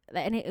I...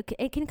 And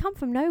it can come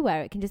from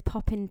nowhere. It can just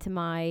pop into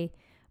my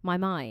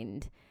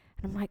mind.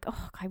 And I'm like,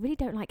 oh, I really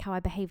don't like how I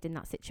behaved in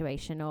that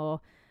situation,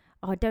 or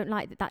I don't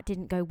like that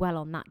didn't go well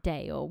on that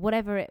day, or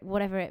whatever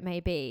it may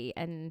be.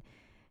 And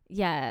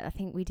yeah, I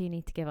think we do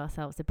need to give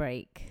ourselves a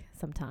break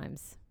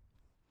sometimes.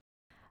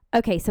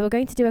 Okay, so we're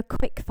going to do a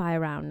quick fire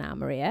round now,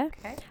 Maria.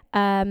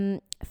 Okay.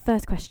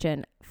 First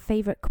question,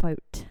 favourite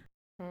quote?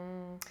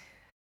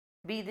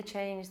 Be the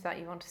change that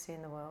you want to see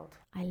in the world.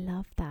 I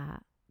love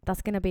that.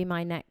 That's going to be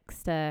my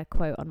next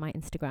quote on my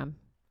Instagram.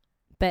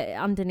 But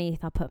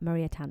underneath, I'll put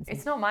Maria Tansey.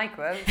 It's not my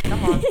quote,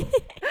 come on.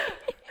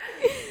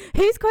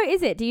 Whose quote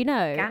is it? Do you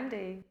know?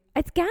 Gandhi.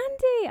 It's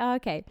Gandhi. Oh,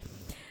 okay.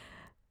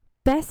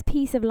 Best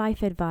piece of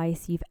life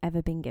advice you've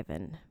ever been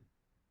given?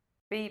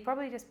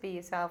 Probably just be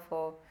yourself,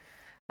 or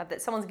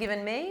that someone's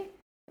given me.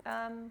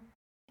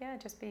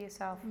 Just be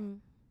yourself.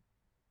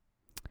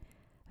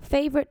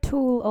 Favorite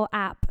tool or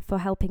app for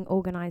helping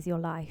organize your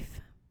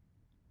life?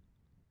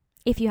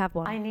 If you have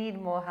one. I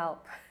need more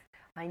help.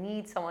 I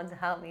need someone to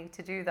help me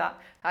to do that.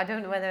 I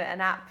don't know whether an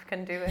app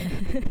can do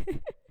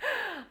it.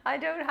 I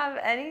don't have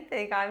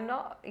anything. I'm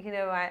not,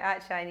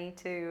 I need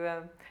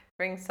to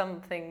bring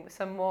some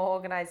more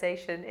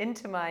organization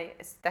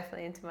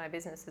definitely into my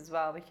business as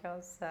well,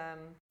 because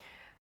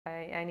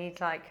I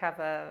need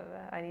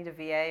I need a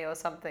VA or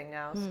something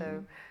now.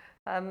 So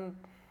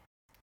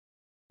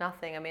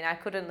nothing. I mean, I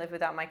couldn't live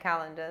without my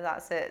calendar.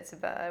 That's it.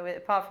 But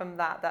apart from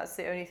that, that's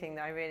the only thing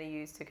that I really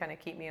use to kind of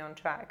keep me on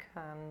track.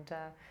 And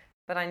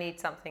but I need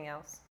something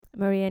else.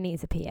 Maria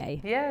needs a PA.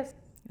 Yes.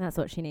 That's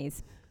what she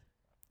needs.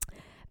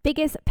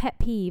 Biggest pet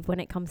peeve when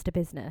it comes to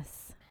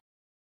business?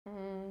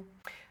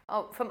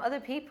 From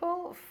other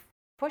people,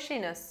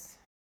 pushiness.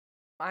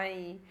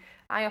 I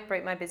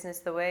operate my business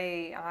the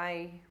way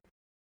I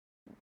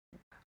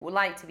would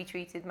like to be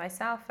treated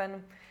myself,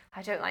 and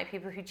I don't like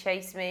people who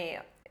chase me.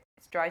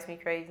 It drives me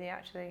crazy,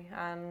 actually.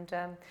 And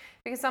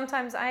because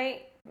sometimes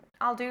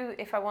I'll do,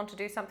 if I want to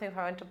do something, if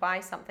I want to buy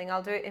something,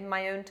 I'll do it in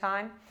my own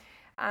time.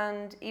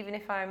 And even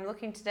if I'm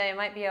looking today, I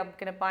might be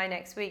going to buy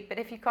next week. But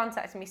if you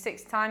contacted me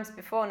 6 times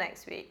before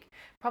next week,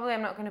 probably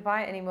I'm not going to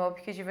buy it anymore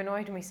because you've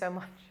annoyed me so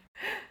much.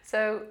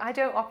 So I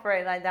don't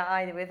operate like that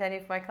either with any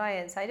of my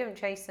clients. I don't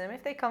chase them.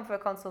 If they come for a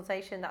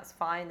consultation, that's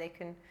fine. They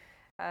can,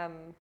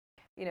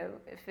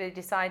 if they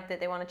decide that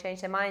they want to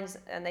change their minds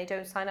and they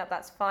don't sign up,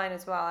 that's fine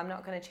as well. I'm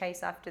not going to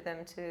chase after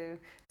them to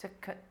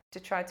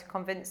try to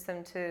convince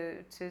them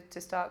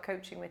to start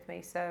coaching with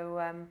me.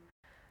 So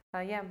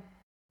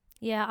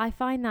Yeah, I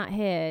find that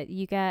here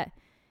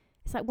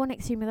it's like one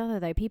extreme or the other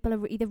though. People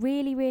are either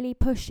really, really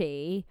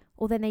pushy,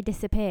 or then they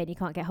disappear and you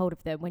can't get hold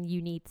of them when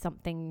you need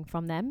something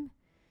from them.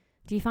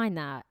 Do you find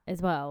that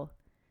as well?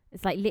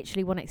 It's like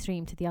literally one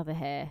extreme to the other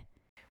here.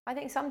 I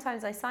think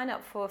sometimes I sign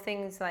up for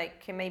things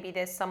like maybe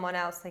there's someone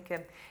else,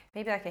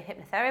 maybe like a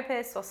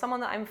hypnotherapist or someone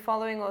that I'm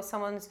following, or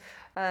someone's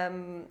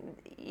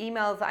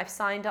email that I've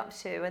signed up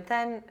to, and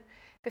then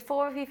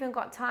before I've even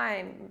got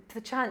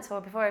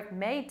before I've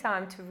made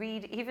time to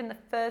read even the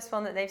first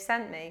one that they've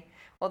sent me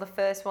or the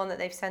first one that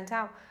they've sent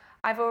out,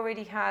 I've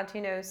already had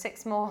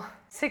 6 more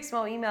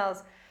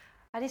emails,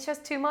 and it's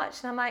just too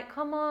much. And I'm like,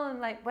 come on,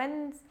 like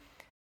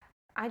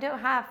I don't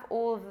have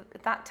all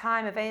of that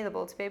time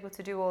available to be able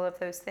to do all of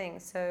those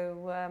things.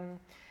 So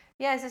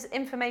it's this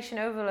information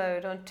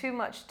overload on too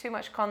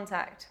much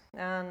contact,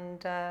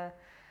 and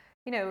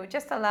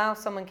just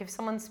give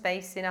someone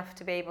space enough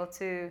to be able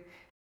to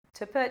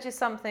purchase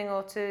something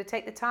or to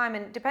take the time.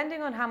 And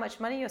depending on how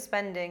much money you're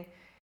spending,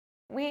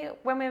 when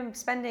we're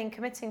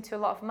committing to a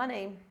lot of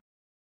money,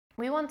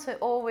 we want to,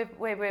 or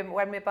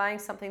when we're buying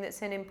something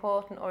that's an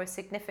important or a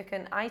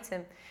significant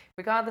item,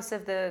 regardless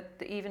of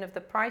even of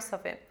the price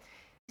of it,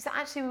 is that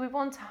actually we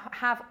want to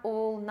have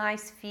all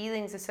nice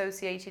feelings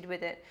associated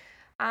with it.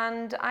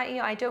 And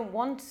I don't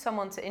want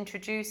someone to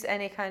introduce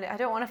I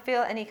don't want to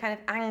feel any kind of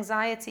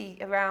anxiety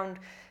around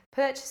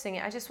purchasing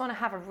it. I just want to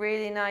have a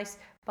really nice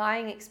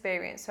buying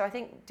experience. So I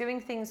think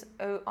doing things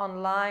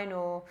online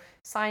or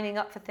signing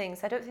up for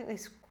things, I don't think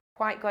they've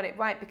quite got it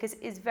right, because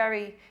it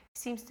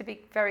seems to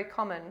be very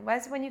common.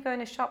 Whereas when you go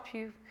in a shop,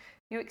 you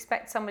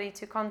expect somebody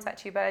to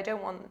contact you, but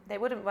they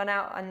wouldn't run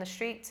out on the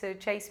street to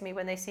chase me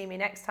when they see me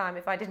next time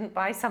if I didn't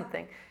buy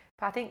something.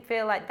 But I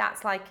feel like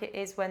that's like it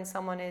is when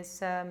someone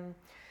is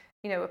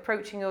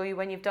approaching you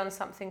when you've done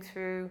something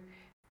through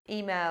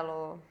email.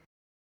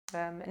 Or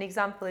an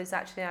example is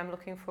actually I was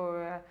looking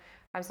for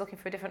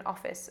a different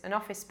an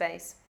office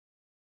space,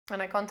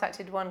 and I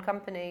contacted one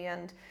company,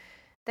 and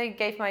they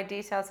gave my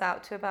details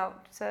out to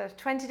about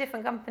 20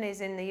 different companies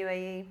in the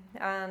UAE,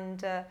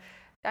 and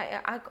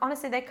I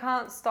honestly, they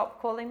can't stop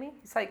calling me.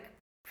 It's like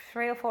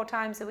 3 or 4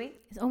 times a week.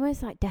 It's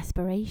almost like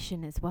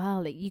desperation as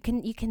well. Like you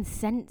can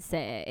sense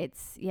it.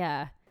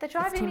 They're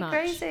driving me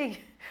crazy.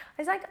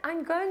 It's like,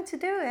 I'm going to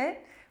do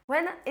it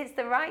when it's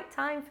the right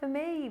time for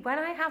me, when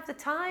I have the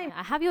time.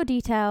 I have your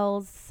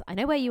details. I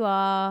know where you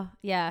are.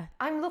 Yeah.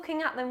 I'm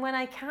looking at them when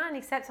I can,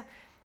 except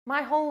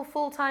my whole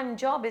full-time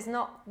job is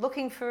not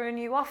looking for a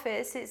new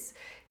office. It's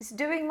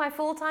doing my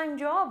full-time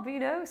job,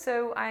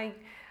 So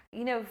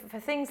for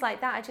things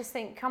like that, I just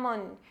think, come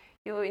on,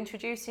 you're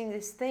introducing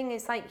this thing.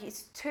 It's like,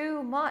 it's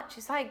too much.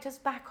 It's like,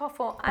 just back off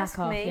or ask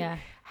me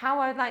how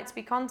I'd like to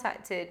be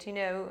contacted,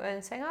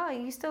 and saying, oh, are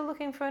you still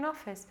looking for an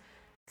office?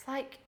 It's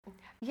like,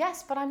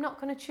 yes, but I'm not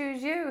going to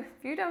choose you.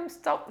 If you don't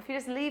stop, if you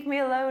just leave me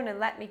alone and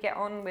let me get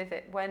on with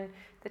it when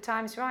the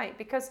time's right.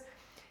 Because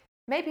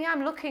maybe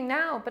I'm looking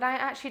now, but I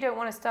actually don't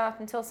want to start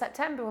until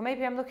September. Or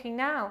maybe I'm looking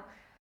now.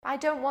 I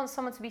don't want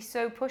someone to be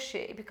so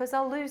pushy, because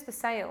I'll lose the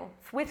sale.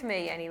 With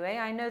me anyway.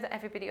 I know that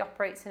everybody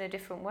operates in a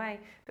different way,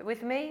 but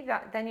with me,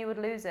 then you would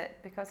lose it,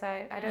 because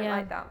I don't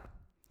like that.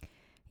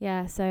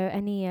 Yeah, so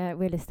any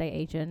real estate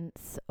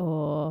agents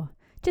or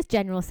just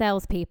general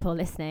salespeople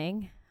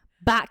listening,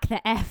 back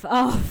the F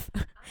off.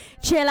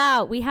 Chill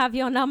out. We have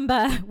your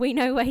number. We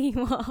know where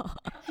you are.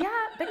 Yeah,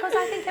 because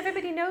I think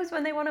everybody knows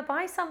when they want to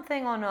buy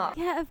something or not.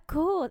 Yeah, of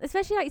course.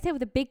 Especially like you said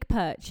with a big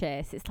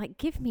purchase. It's like,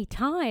 give me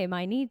time.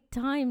 I need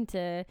time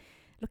to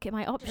look at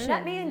my options.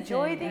 Let me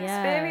enjoy the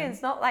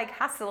experience, not like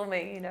hassle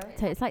me,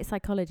 So it's like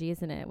psychology,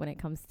 isn't it, when it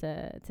comes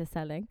to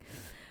selling.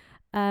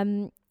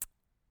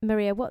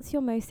 Maria, what's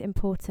your most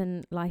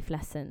important life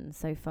lesson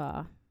so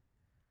far?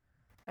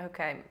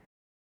 Okay.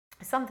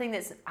 Something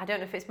I don't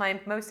know if it's my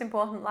most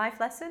important life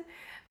lesson,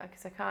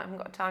 because I haven't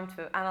got time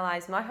to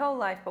analyse my whole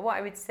life, but what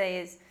I would say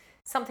is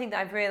something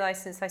that I've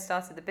realised since I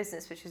started the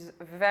business, which is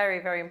very,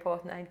 very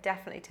important. I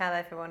definitely tell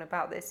everyone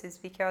about this, is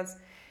because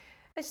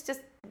it's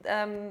just,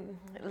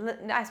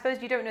 I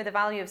suppose you don't know the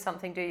value of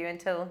something, do you,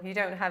 until you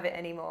don't have it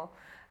anymore.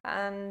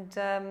 And,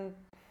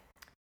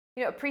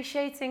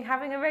 appreciating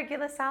having a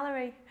regular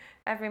salary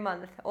every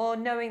month, or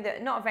knowing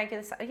that not a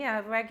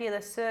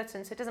regular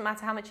certain, so it doesn't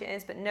matter how much it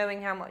is, but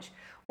knowing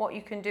what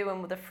you can do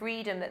and with the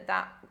freedom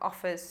that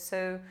offers.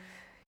 So,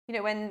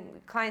 when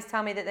clients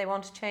tell me that they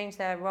want to change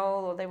their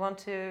role or they want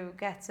to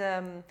get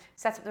set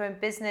up their own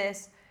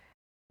business,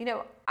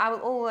 I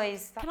will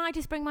always... Can I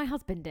just bring my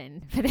husband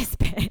in for this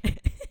bit?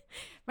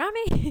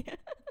 Rami?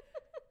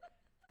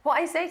 What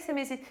I say to them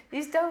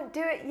is don't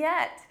do it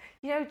yet.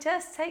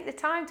 Just take the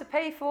time to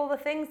pay for all the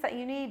things that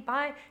you need.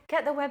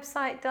 Get the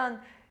website done.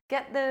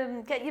 Get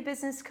your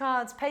business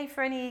cards, pay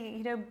for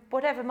any,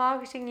 whatever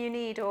marketing you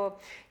need, or,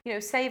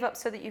 save up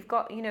so that you've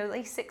got, at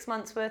least 6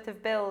 months worth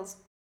of bills.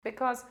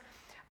 Because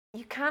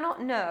you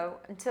cannot know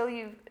until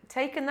you've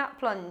taken that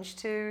plunge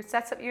to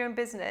set up your own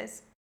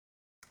business.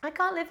 I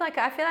can't live like,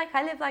 I feel like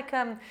I live like,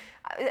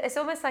 it's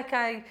almost like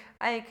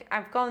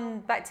I've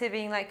gone back to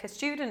being like a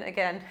student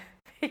again.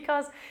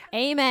 Because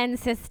amen,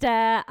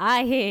 sister.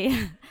 I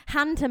hear.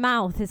 Hand to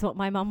mouth is what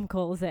my mum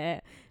calls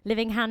it.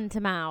 Living hand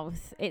to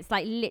mouth. It's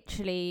like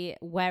literally,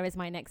 where is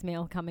my next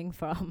meal coming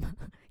from?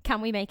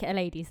 Can we make it a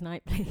ladies'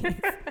 night, please?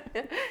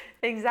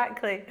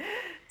 Exactly.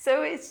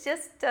 So it's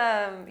just,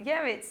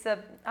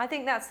 I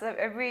think that's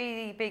a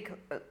really big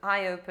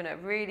eye-opener,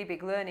 really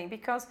big learning,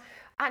 because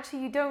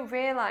actually you don't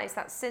realise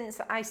that since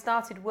I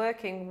started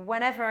working,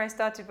 whenever I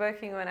started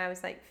working when I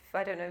was like,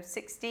 I don't know,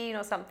 16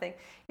 or something,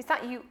 is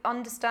that you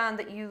understand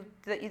that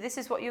this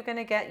is what you're going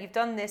to get, you've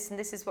done this and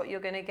this is what you're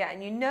going to get,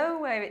 and you know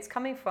where it's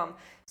coming from.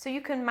 So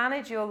you can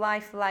manage your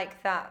life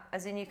like that,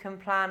 as in you can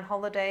plan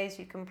holidays,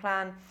 you can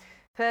plan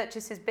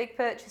purchases, big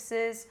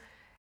purchases.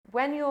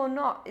 When you're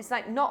not, it's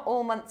like not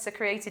all months are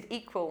created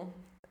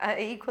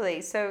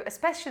equally. So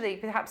especially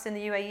perhaps in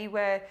the UAE,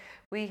 where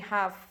we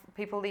have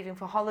people leaving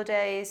for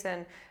holidays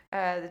and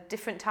the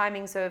different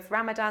timings of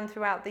Ramadan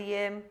throughout the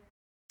year,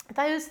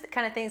 those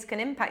kind of things can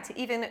impact it,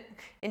 even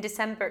in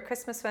December at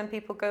Christmas when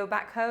people go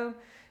back home.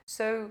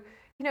 So,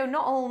 you know,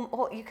 not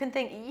all you can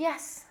think,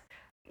 yes,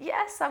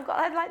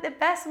 I'd like the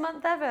best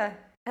month ever.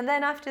 And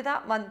then after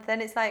that month,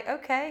 then it's like,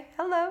 okay,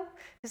 hello.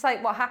 It's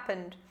like, what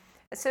happened?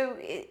 So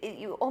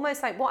you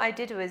almost like what I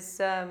did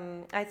was,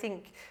 I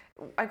think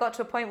I got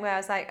to a point where I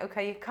was like,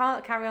 okay, you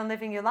can't carry on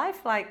living your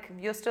life like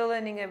you're still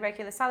earning a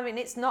regular salary. And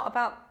it's not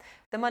about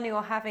the money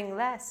or having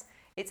less.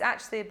 It's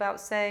actually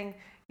about saying,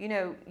 you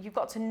know, you've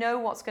got to know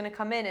what's going to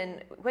come in.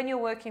 And when you're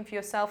working for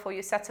yourself or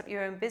you set up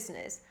your own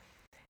business,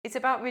 it's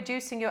about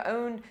reducing your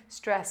own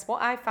stress.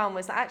 What I found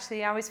was that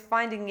actually I was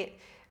finding it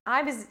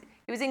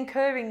was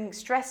incurring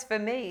stress for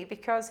me,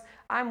 because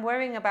I'm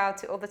worrying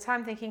about it all the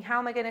time, thinking, how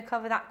am I going to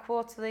cover that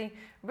quarterly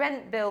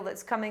rent bill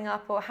that's coming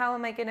up, or how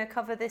am I going to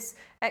cover this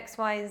X,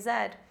 Y, and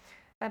Z?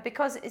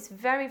 Because it's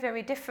very,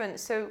 very different.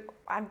 So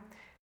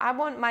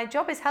my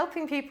job is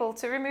helping people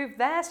to remove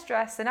their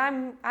stress, and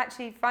I'm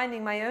actually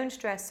finding my own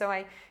stress. So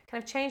I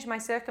kind of changed my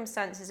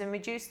circumstances and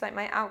reduced like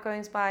my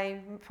outgoings by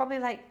probably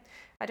like,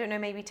 I don't know,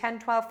 maybe 10,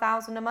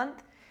 12,000 a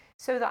month,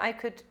 so that I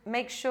could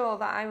make sure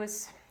that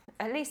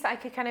at least I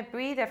could kind of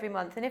breathe every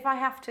month. And if I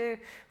have to,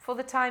 for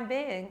the time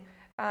being,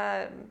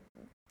 that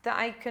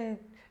I can,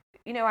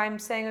 you know, I'm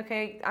saying,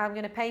 okay, I'm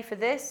going to pay for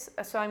this,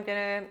 so I'm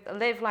going to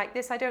live like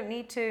this. I don't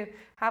need to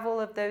have all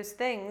of those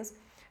things.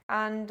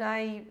 And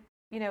I,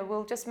 you know,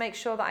 will just make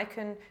sure that I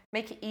can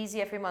make it easy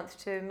every month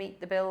to meet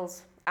the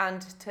bills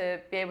and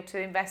to be able to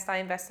invest. I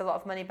invest a lot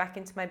of money back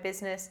into my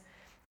business,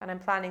 and I'm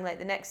planning like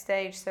the next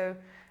stage. So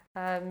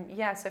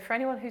so for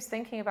anyone who's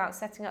thinking about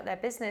setting up their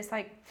business,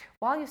 like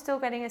while you're still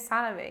getting a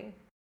salary,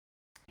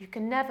 you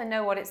can never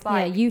know what it's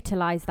like. Yeah,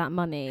 utilize that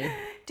money.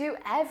 Do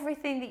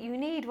everything that you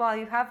need while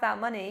you have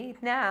that money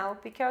now,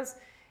 because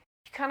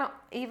you cannot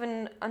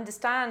even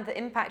understand the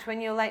impact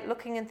when you're like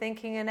looking and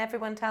thinking and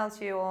everyone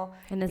tells you, or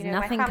and there's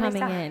nothing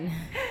coming in.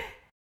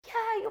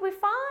 Yeah, you'll be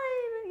fine.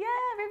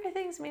 Yeah,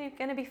 everything's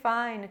going to be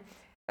fine.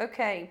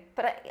 Okay,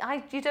 but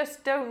you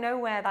just don't know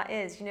where that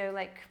is, you know,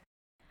 like.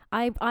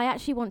 I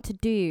actually want to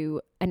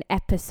do an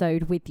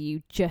episode with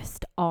you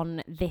just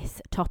on this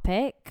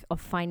topic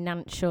of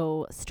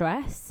financial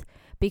stress,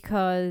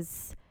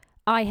 because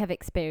I have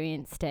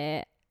experienced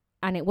it,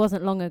 and it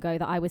wasn't long ago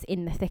that I was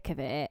in the thick of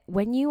it.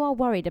 When you are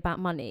worried about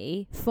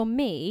money, for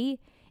me,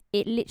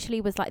 it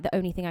literally was like the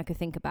only thing I could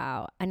think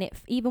about. And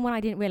even when I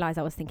didn't realize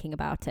I was thinking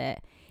about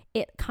it,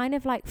 it kind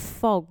of like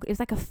it was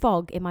like a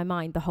fog in my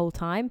mind the whole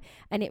time.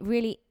 And it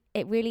really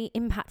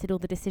impacted all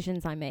the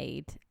decisions I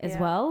made as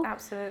well.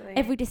 Absolutely.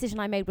 Every decision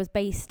I made was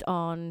based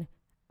on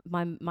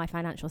my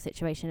financial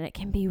situation, and it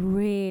can be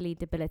really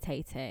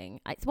debilitating.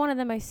 It's one of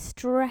the most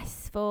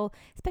stressful,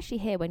 especially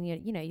here when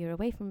you're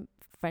away from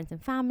friends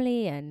and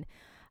family, and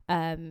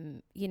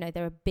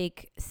there are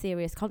big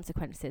serious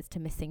consequences to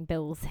missing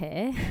bills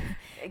here.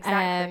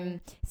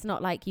 Exactly. It's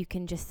not like you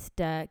can just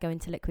go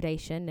into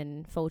liquidation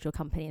and fold your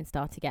company and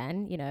start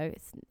again. You know,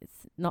 it's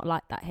not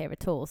like that here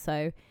at all.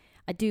 So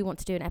I do want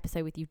to do an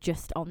episode with you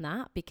just on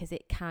that, because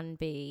it's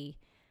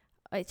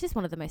just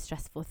one of the most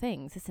stressful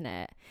things, isn't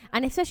it?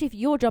 And especially if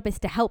your job is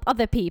to help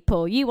other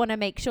people, you want to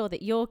make sure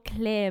that you're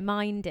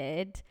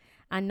clear-minded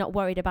and not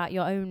worried about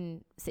your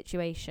own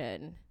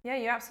situation. Yeah,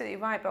 you're absolutely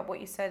right. But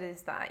what you said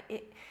is that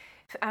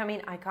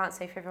I can't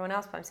say for everyone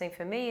else, but I'm saying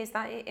for me, is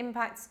that it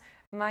impacts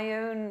my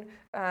own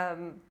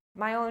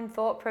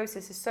thought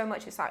processes so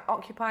much. It's like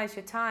occupies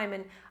your time,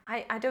 and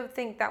I don't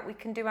think that we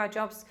can do our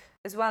jobs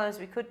as well as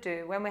we could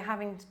do when we're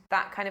having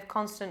that kind of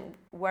constant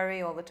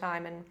worry all the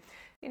time. And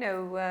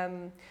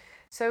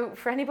so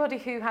for anybody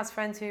who has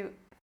friends who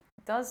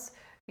does,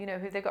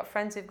 who they've got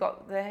friends who've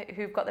got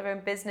their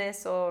own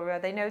business, or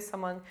they know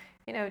someone,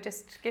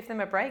 just give them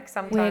a break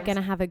sometimes. We're going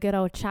to have a good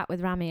old chat with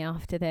Rami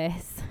after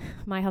this.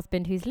 My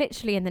husband, who's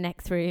literally in the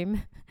next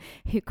room,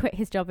 who quit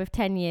his job of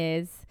 10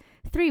 years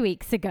 3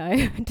 weeks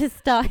ago to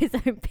start his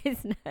own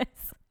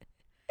business.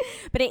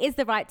 But it is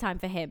the right time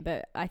for him.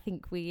 But I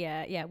think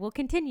we'll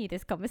continue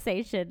this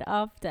conversation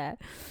after.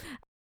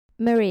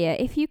 Maria,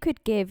 if you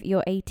could give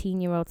your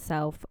 18-year-old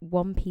self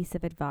one piece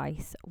of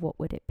advice, what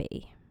would it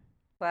be?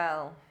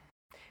 Well,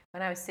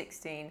 when I was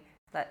 16,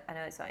 I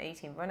know it's not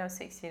 18, but when I was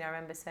 16, I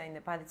remember saying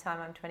that by the time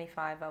I'm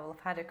 25, I will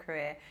have had a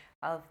career,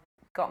 I'll have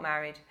got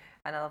married,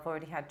 and I'll have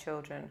already had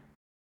children.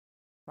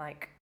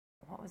 Like,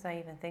 what was I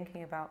even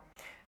thinking about?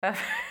 But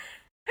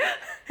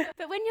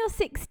when you're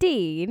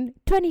 16,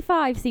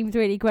 25 seems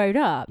really grown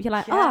up. You're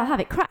like, I'll have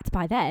it cracked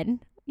by then.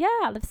 Yeah,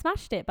 I'll have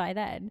smashed it by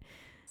then.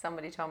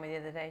 Somebody told me the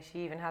other day she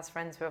even has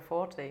friends who are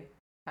 40.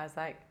 I was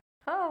like,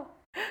 oh,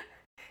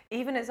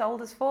 even as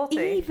old as 40.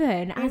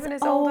 Even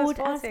as old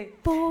as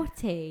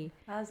 40.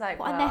 I was like,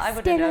 well, I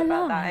wouldn't know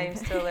about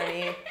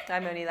that.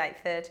 I'm only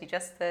like 30,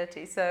 just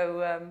 30.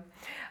 So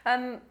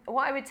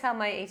what I would tell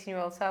my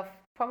 18-year-old self,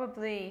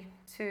 probably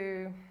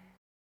to,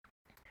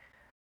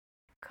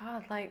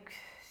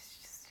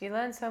 you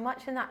learn so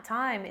much in that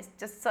time. It's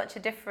just such a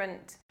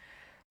different,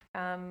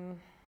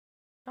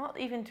 not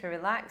even to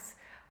relax.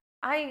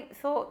 I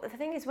thought, the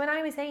thing is, when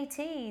I was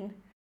 18,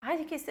 I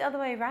think it's the other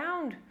way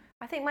around.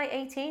 I think my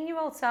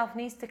 18-year-old self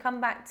needs to come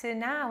back to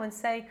now and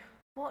say,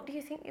 what do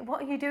you think,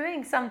 what are you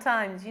doing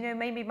sometimes? You know,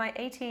 maybe my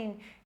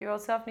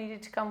 18-year-old self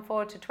needed to come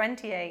forward to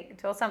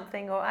 28 or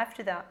something, or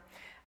after that.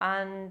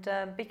 And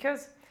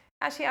because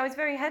actually I was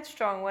very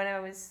headstrong when I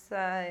was,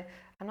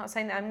 I'm not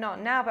saying that I'm not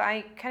now, but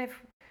I kind of,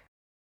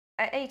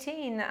 at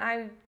 18,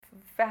 I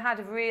had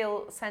a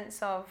real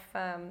sense of,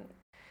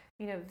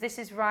 this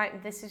is right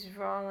and this is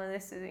wrong and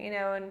this is,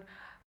 and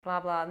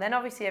blah, blah. And then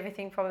obviously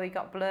everything probably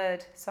got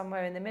blurred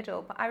somewhere in the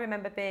middle. But I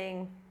remember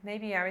being,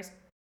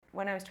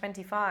 when I was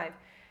 25,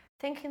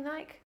 thinking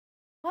like,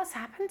 what's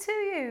happened to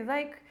you?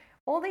 Like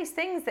all these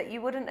things that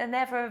you wouldn't have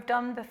never have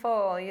done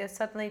before, you're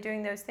suddenly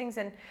doing those things.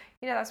 And,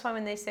 that's why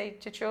when they say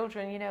to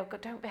children,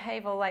 don't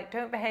behave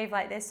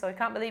like this, or I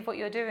can't believe what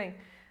you're doing.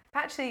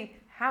 But actually,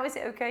 how is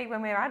it okay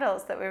when we're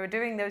adults that we were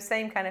doing those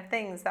same kind of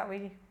things that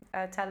we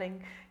are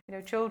telling,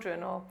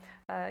 children or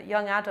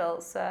young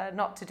adults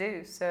not to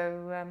do?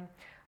 So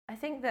I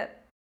think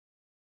that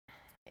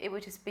it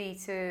would just be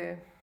to,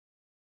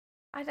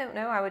 I don't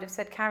know, I would have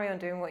said carry on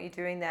doing what you're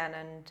doing then,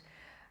 and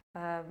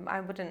I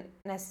wouldn't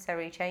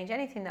necessarily change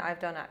anything that I've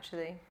done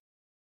actually.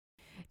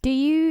 Do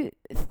you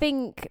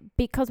think,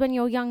 because when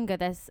you're younger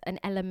there's an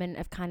element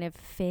of kind of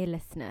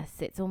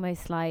fearlessness, it's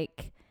almost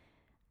like,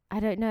 I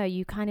don't know,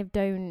 you kind of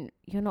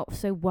you're not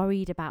so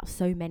worried about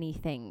so many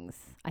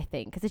things, I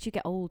think, because as you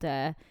get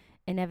older,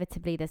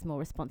 inevitably there's more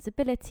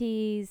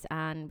responsibilities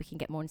and we can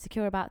get more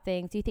insecure about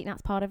things. Do you think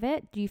that's part of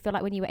it? Do you feel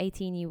like when you were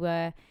 18 you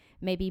were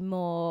maybe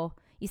more,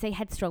 you say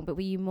headstrong, but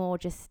were you more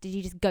did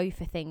you just go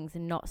for things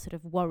and not sort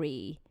of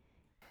worry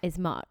as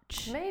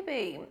much?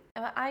 Maybe.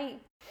 I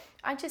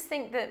just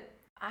think that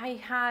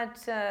I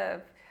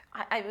had,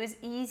 it was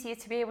easier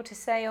to be able to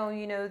say,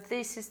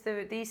 this is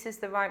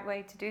the right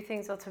way to do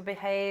things or to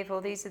behave, or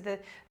these are the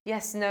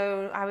yes,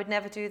 no, I would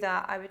never do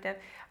that. I would never.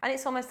 And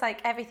it's almost like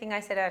everything I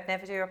said I'd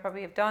never do, I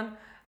probably have done.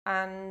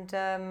 And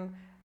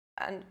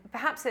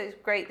perhaps it was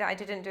great that I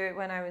didn't do it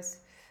when I was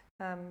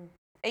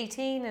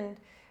 18.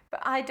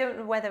 But I don't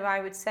know whether I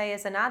would say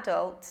as an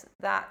adult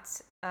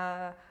that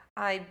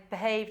I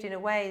behaved in a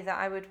way that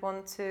I would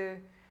want to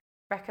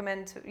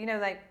recommend to,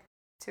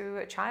 to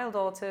a child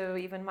or to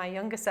even my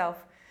younger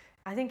self.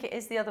 I think it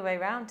is the other way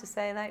around to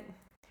say, like,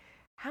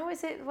 how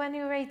is it when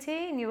you were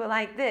 18 you were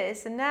like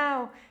this, and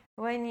now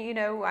when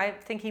I'm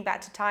thinking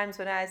back to times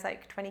when I was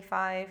like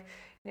 25,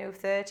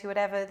 30,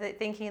 whatever,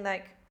 thinking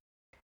like,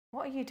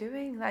 what are you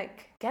doing?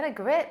 Like, get a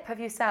grip of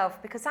yourself,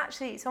 because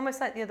actually it's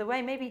almost like the other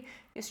way. Maybe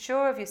you're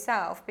sure of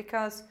yourself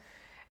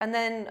and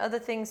then other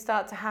things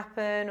start to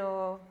happen,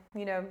 or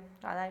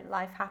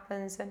life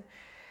happens, and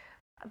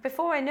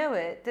before I know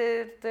it,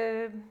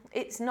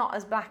 it's not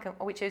as black and,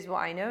 which is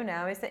what I know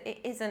now, is that it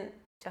isn't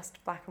just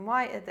black and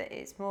white, that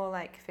it's more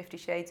like 50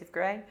 shades of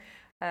grey.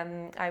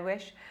 I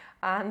wish.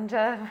 And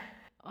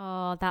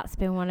oh, that's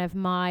been one of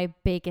my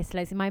biggest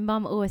lessons. My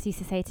mum always used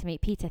to say to me,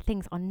 Peter,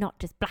 things are not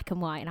just black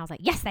and white. And I was like,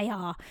 yes, they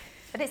are.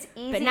 But it's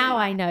easy. But now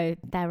I know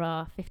there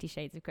are 50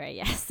 shades of grey,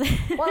 yes.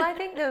 Well, I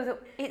think, though,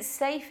 that it's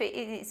safe.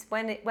 It's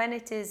when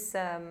it is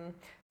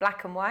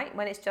black and white,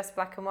 when it's just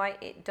black and white,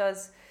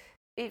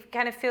 it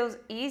kind of feels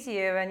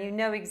easier, and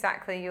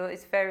exactly,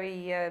 it's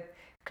very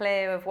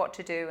clear of what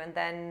to do. And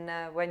then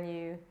when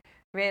you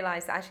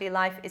realise that actually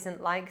life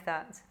isn't like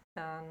that.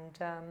 And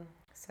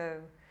so,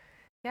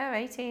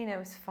 18, I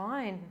was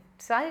fine.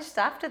 So I just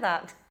after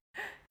that,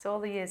 it's all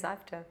the years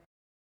after.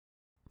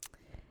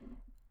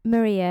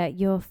 Maria,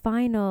 your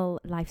final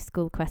life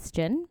school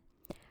question.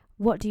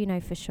 What do you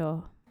know for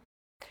sure?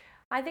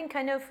 I think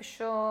I know for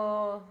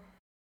sure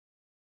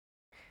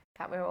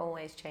that we're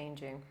always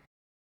changing.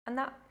 And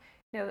that,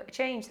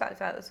 change,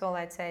 that's all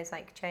I'd say, is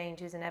like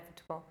change is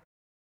inevitable.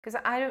 Because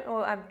I don't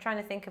know, I'm trying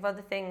to think of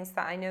other things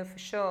that I know for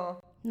sure.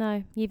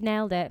 No, you've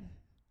nailed it.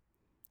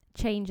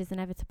 Change is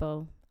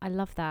inevitable. I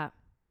love that.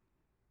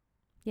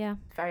 Yeah.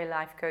 Very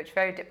life coach,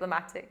 very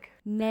diplomatic.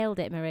 Nailed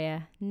it,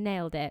 Maria.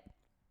 Nailed it.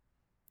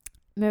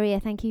 Maria,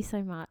 thank you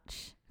so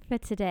much for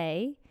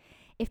today.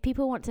 If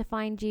people want to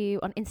find you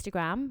on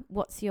Instagram,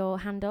 what's your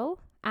handle?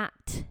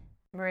 At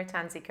Maria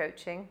Tansey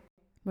Coaching.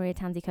 Maria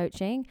Tansey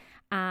Coaching,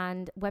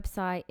 and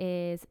website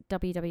is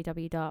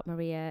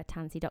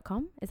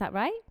www.mariatansey.com. Is that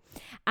right?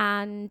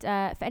 And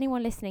for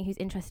anyone listening who's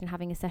interested in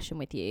having a session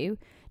with you,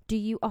 do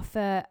you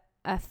offer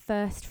a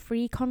first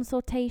free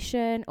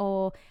consultation,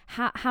 or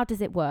how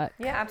does it work?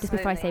 Yeah, absolutely. Just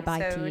before I say bye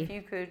to you.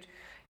 So if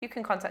you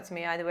can contact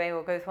me either way,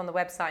 or go on the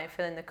website and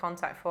fill in the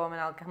contact form,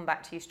 and I'll come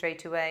back to you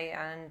straight away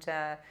and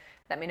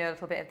let me know a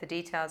little bit of the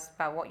details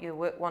about what you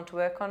want to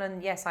work on.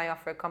 And yes, I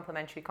offer a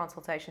complimentary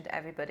consultation to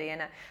everybody.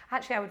 And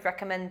actually, I would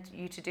recommend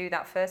you to do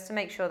that first to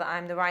make sure that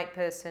I'm the right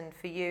person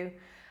for you,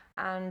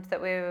 and that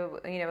we're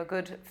a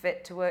good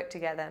fit to work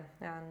together.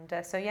 And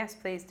so yes,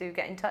 please do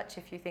get in touch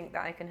if you think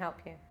that I can help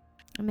you.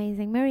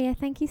 Amazing. Maria,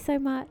 thank you so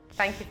much.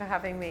 Thank you for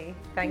having me.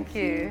 Thank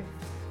you.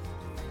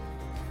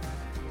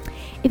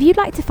 If you'd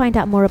like to find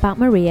out more about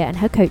Maria and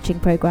her coaching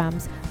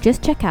programs,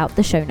 just check out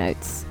the show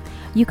notes.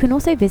 You can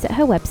also visit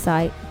her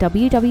website,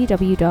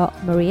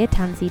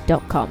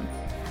 www.mariatansey.com.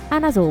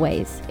 And as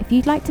always, if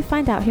you'd like to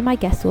find out who my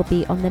guests will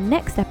be on the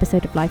next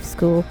episode of Life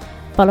School,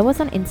 follow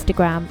us on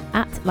Instagram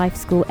at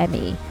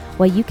LifeSchoolME,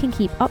 where you can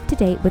keep up to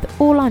date with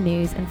all our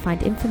news and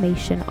find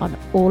information on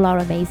all our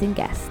amazing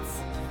guests.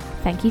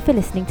 Thank you for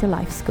listening to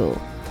Life School,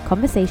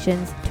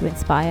 conversations to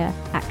inspire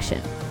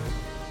action.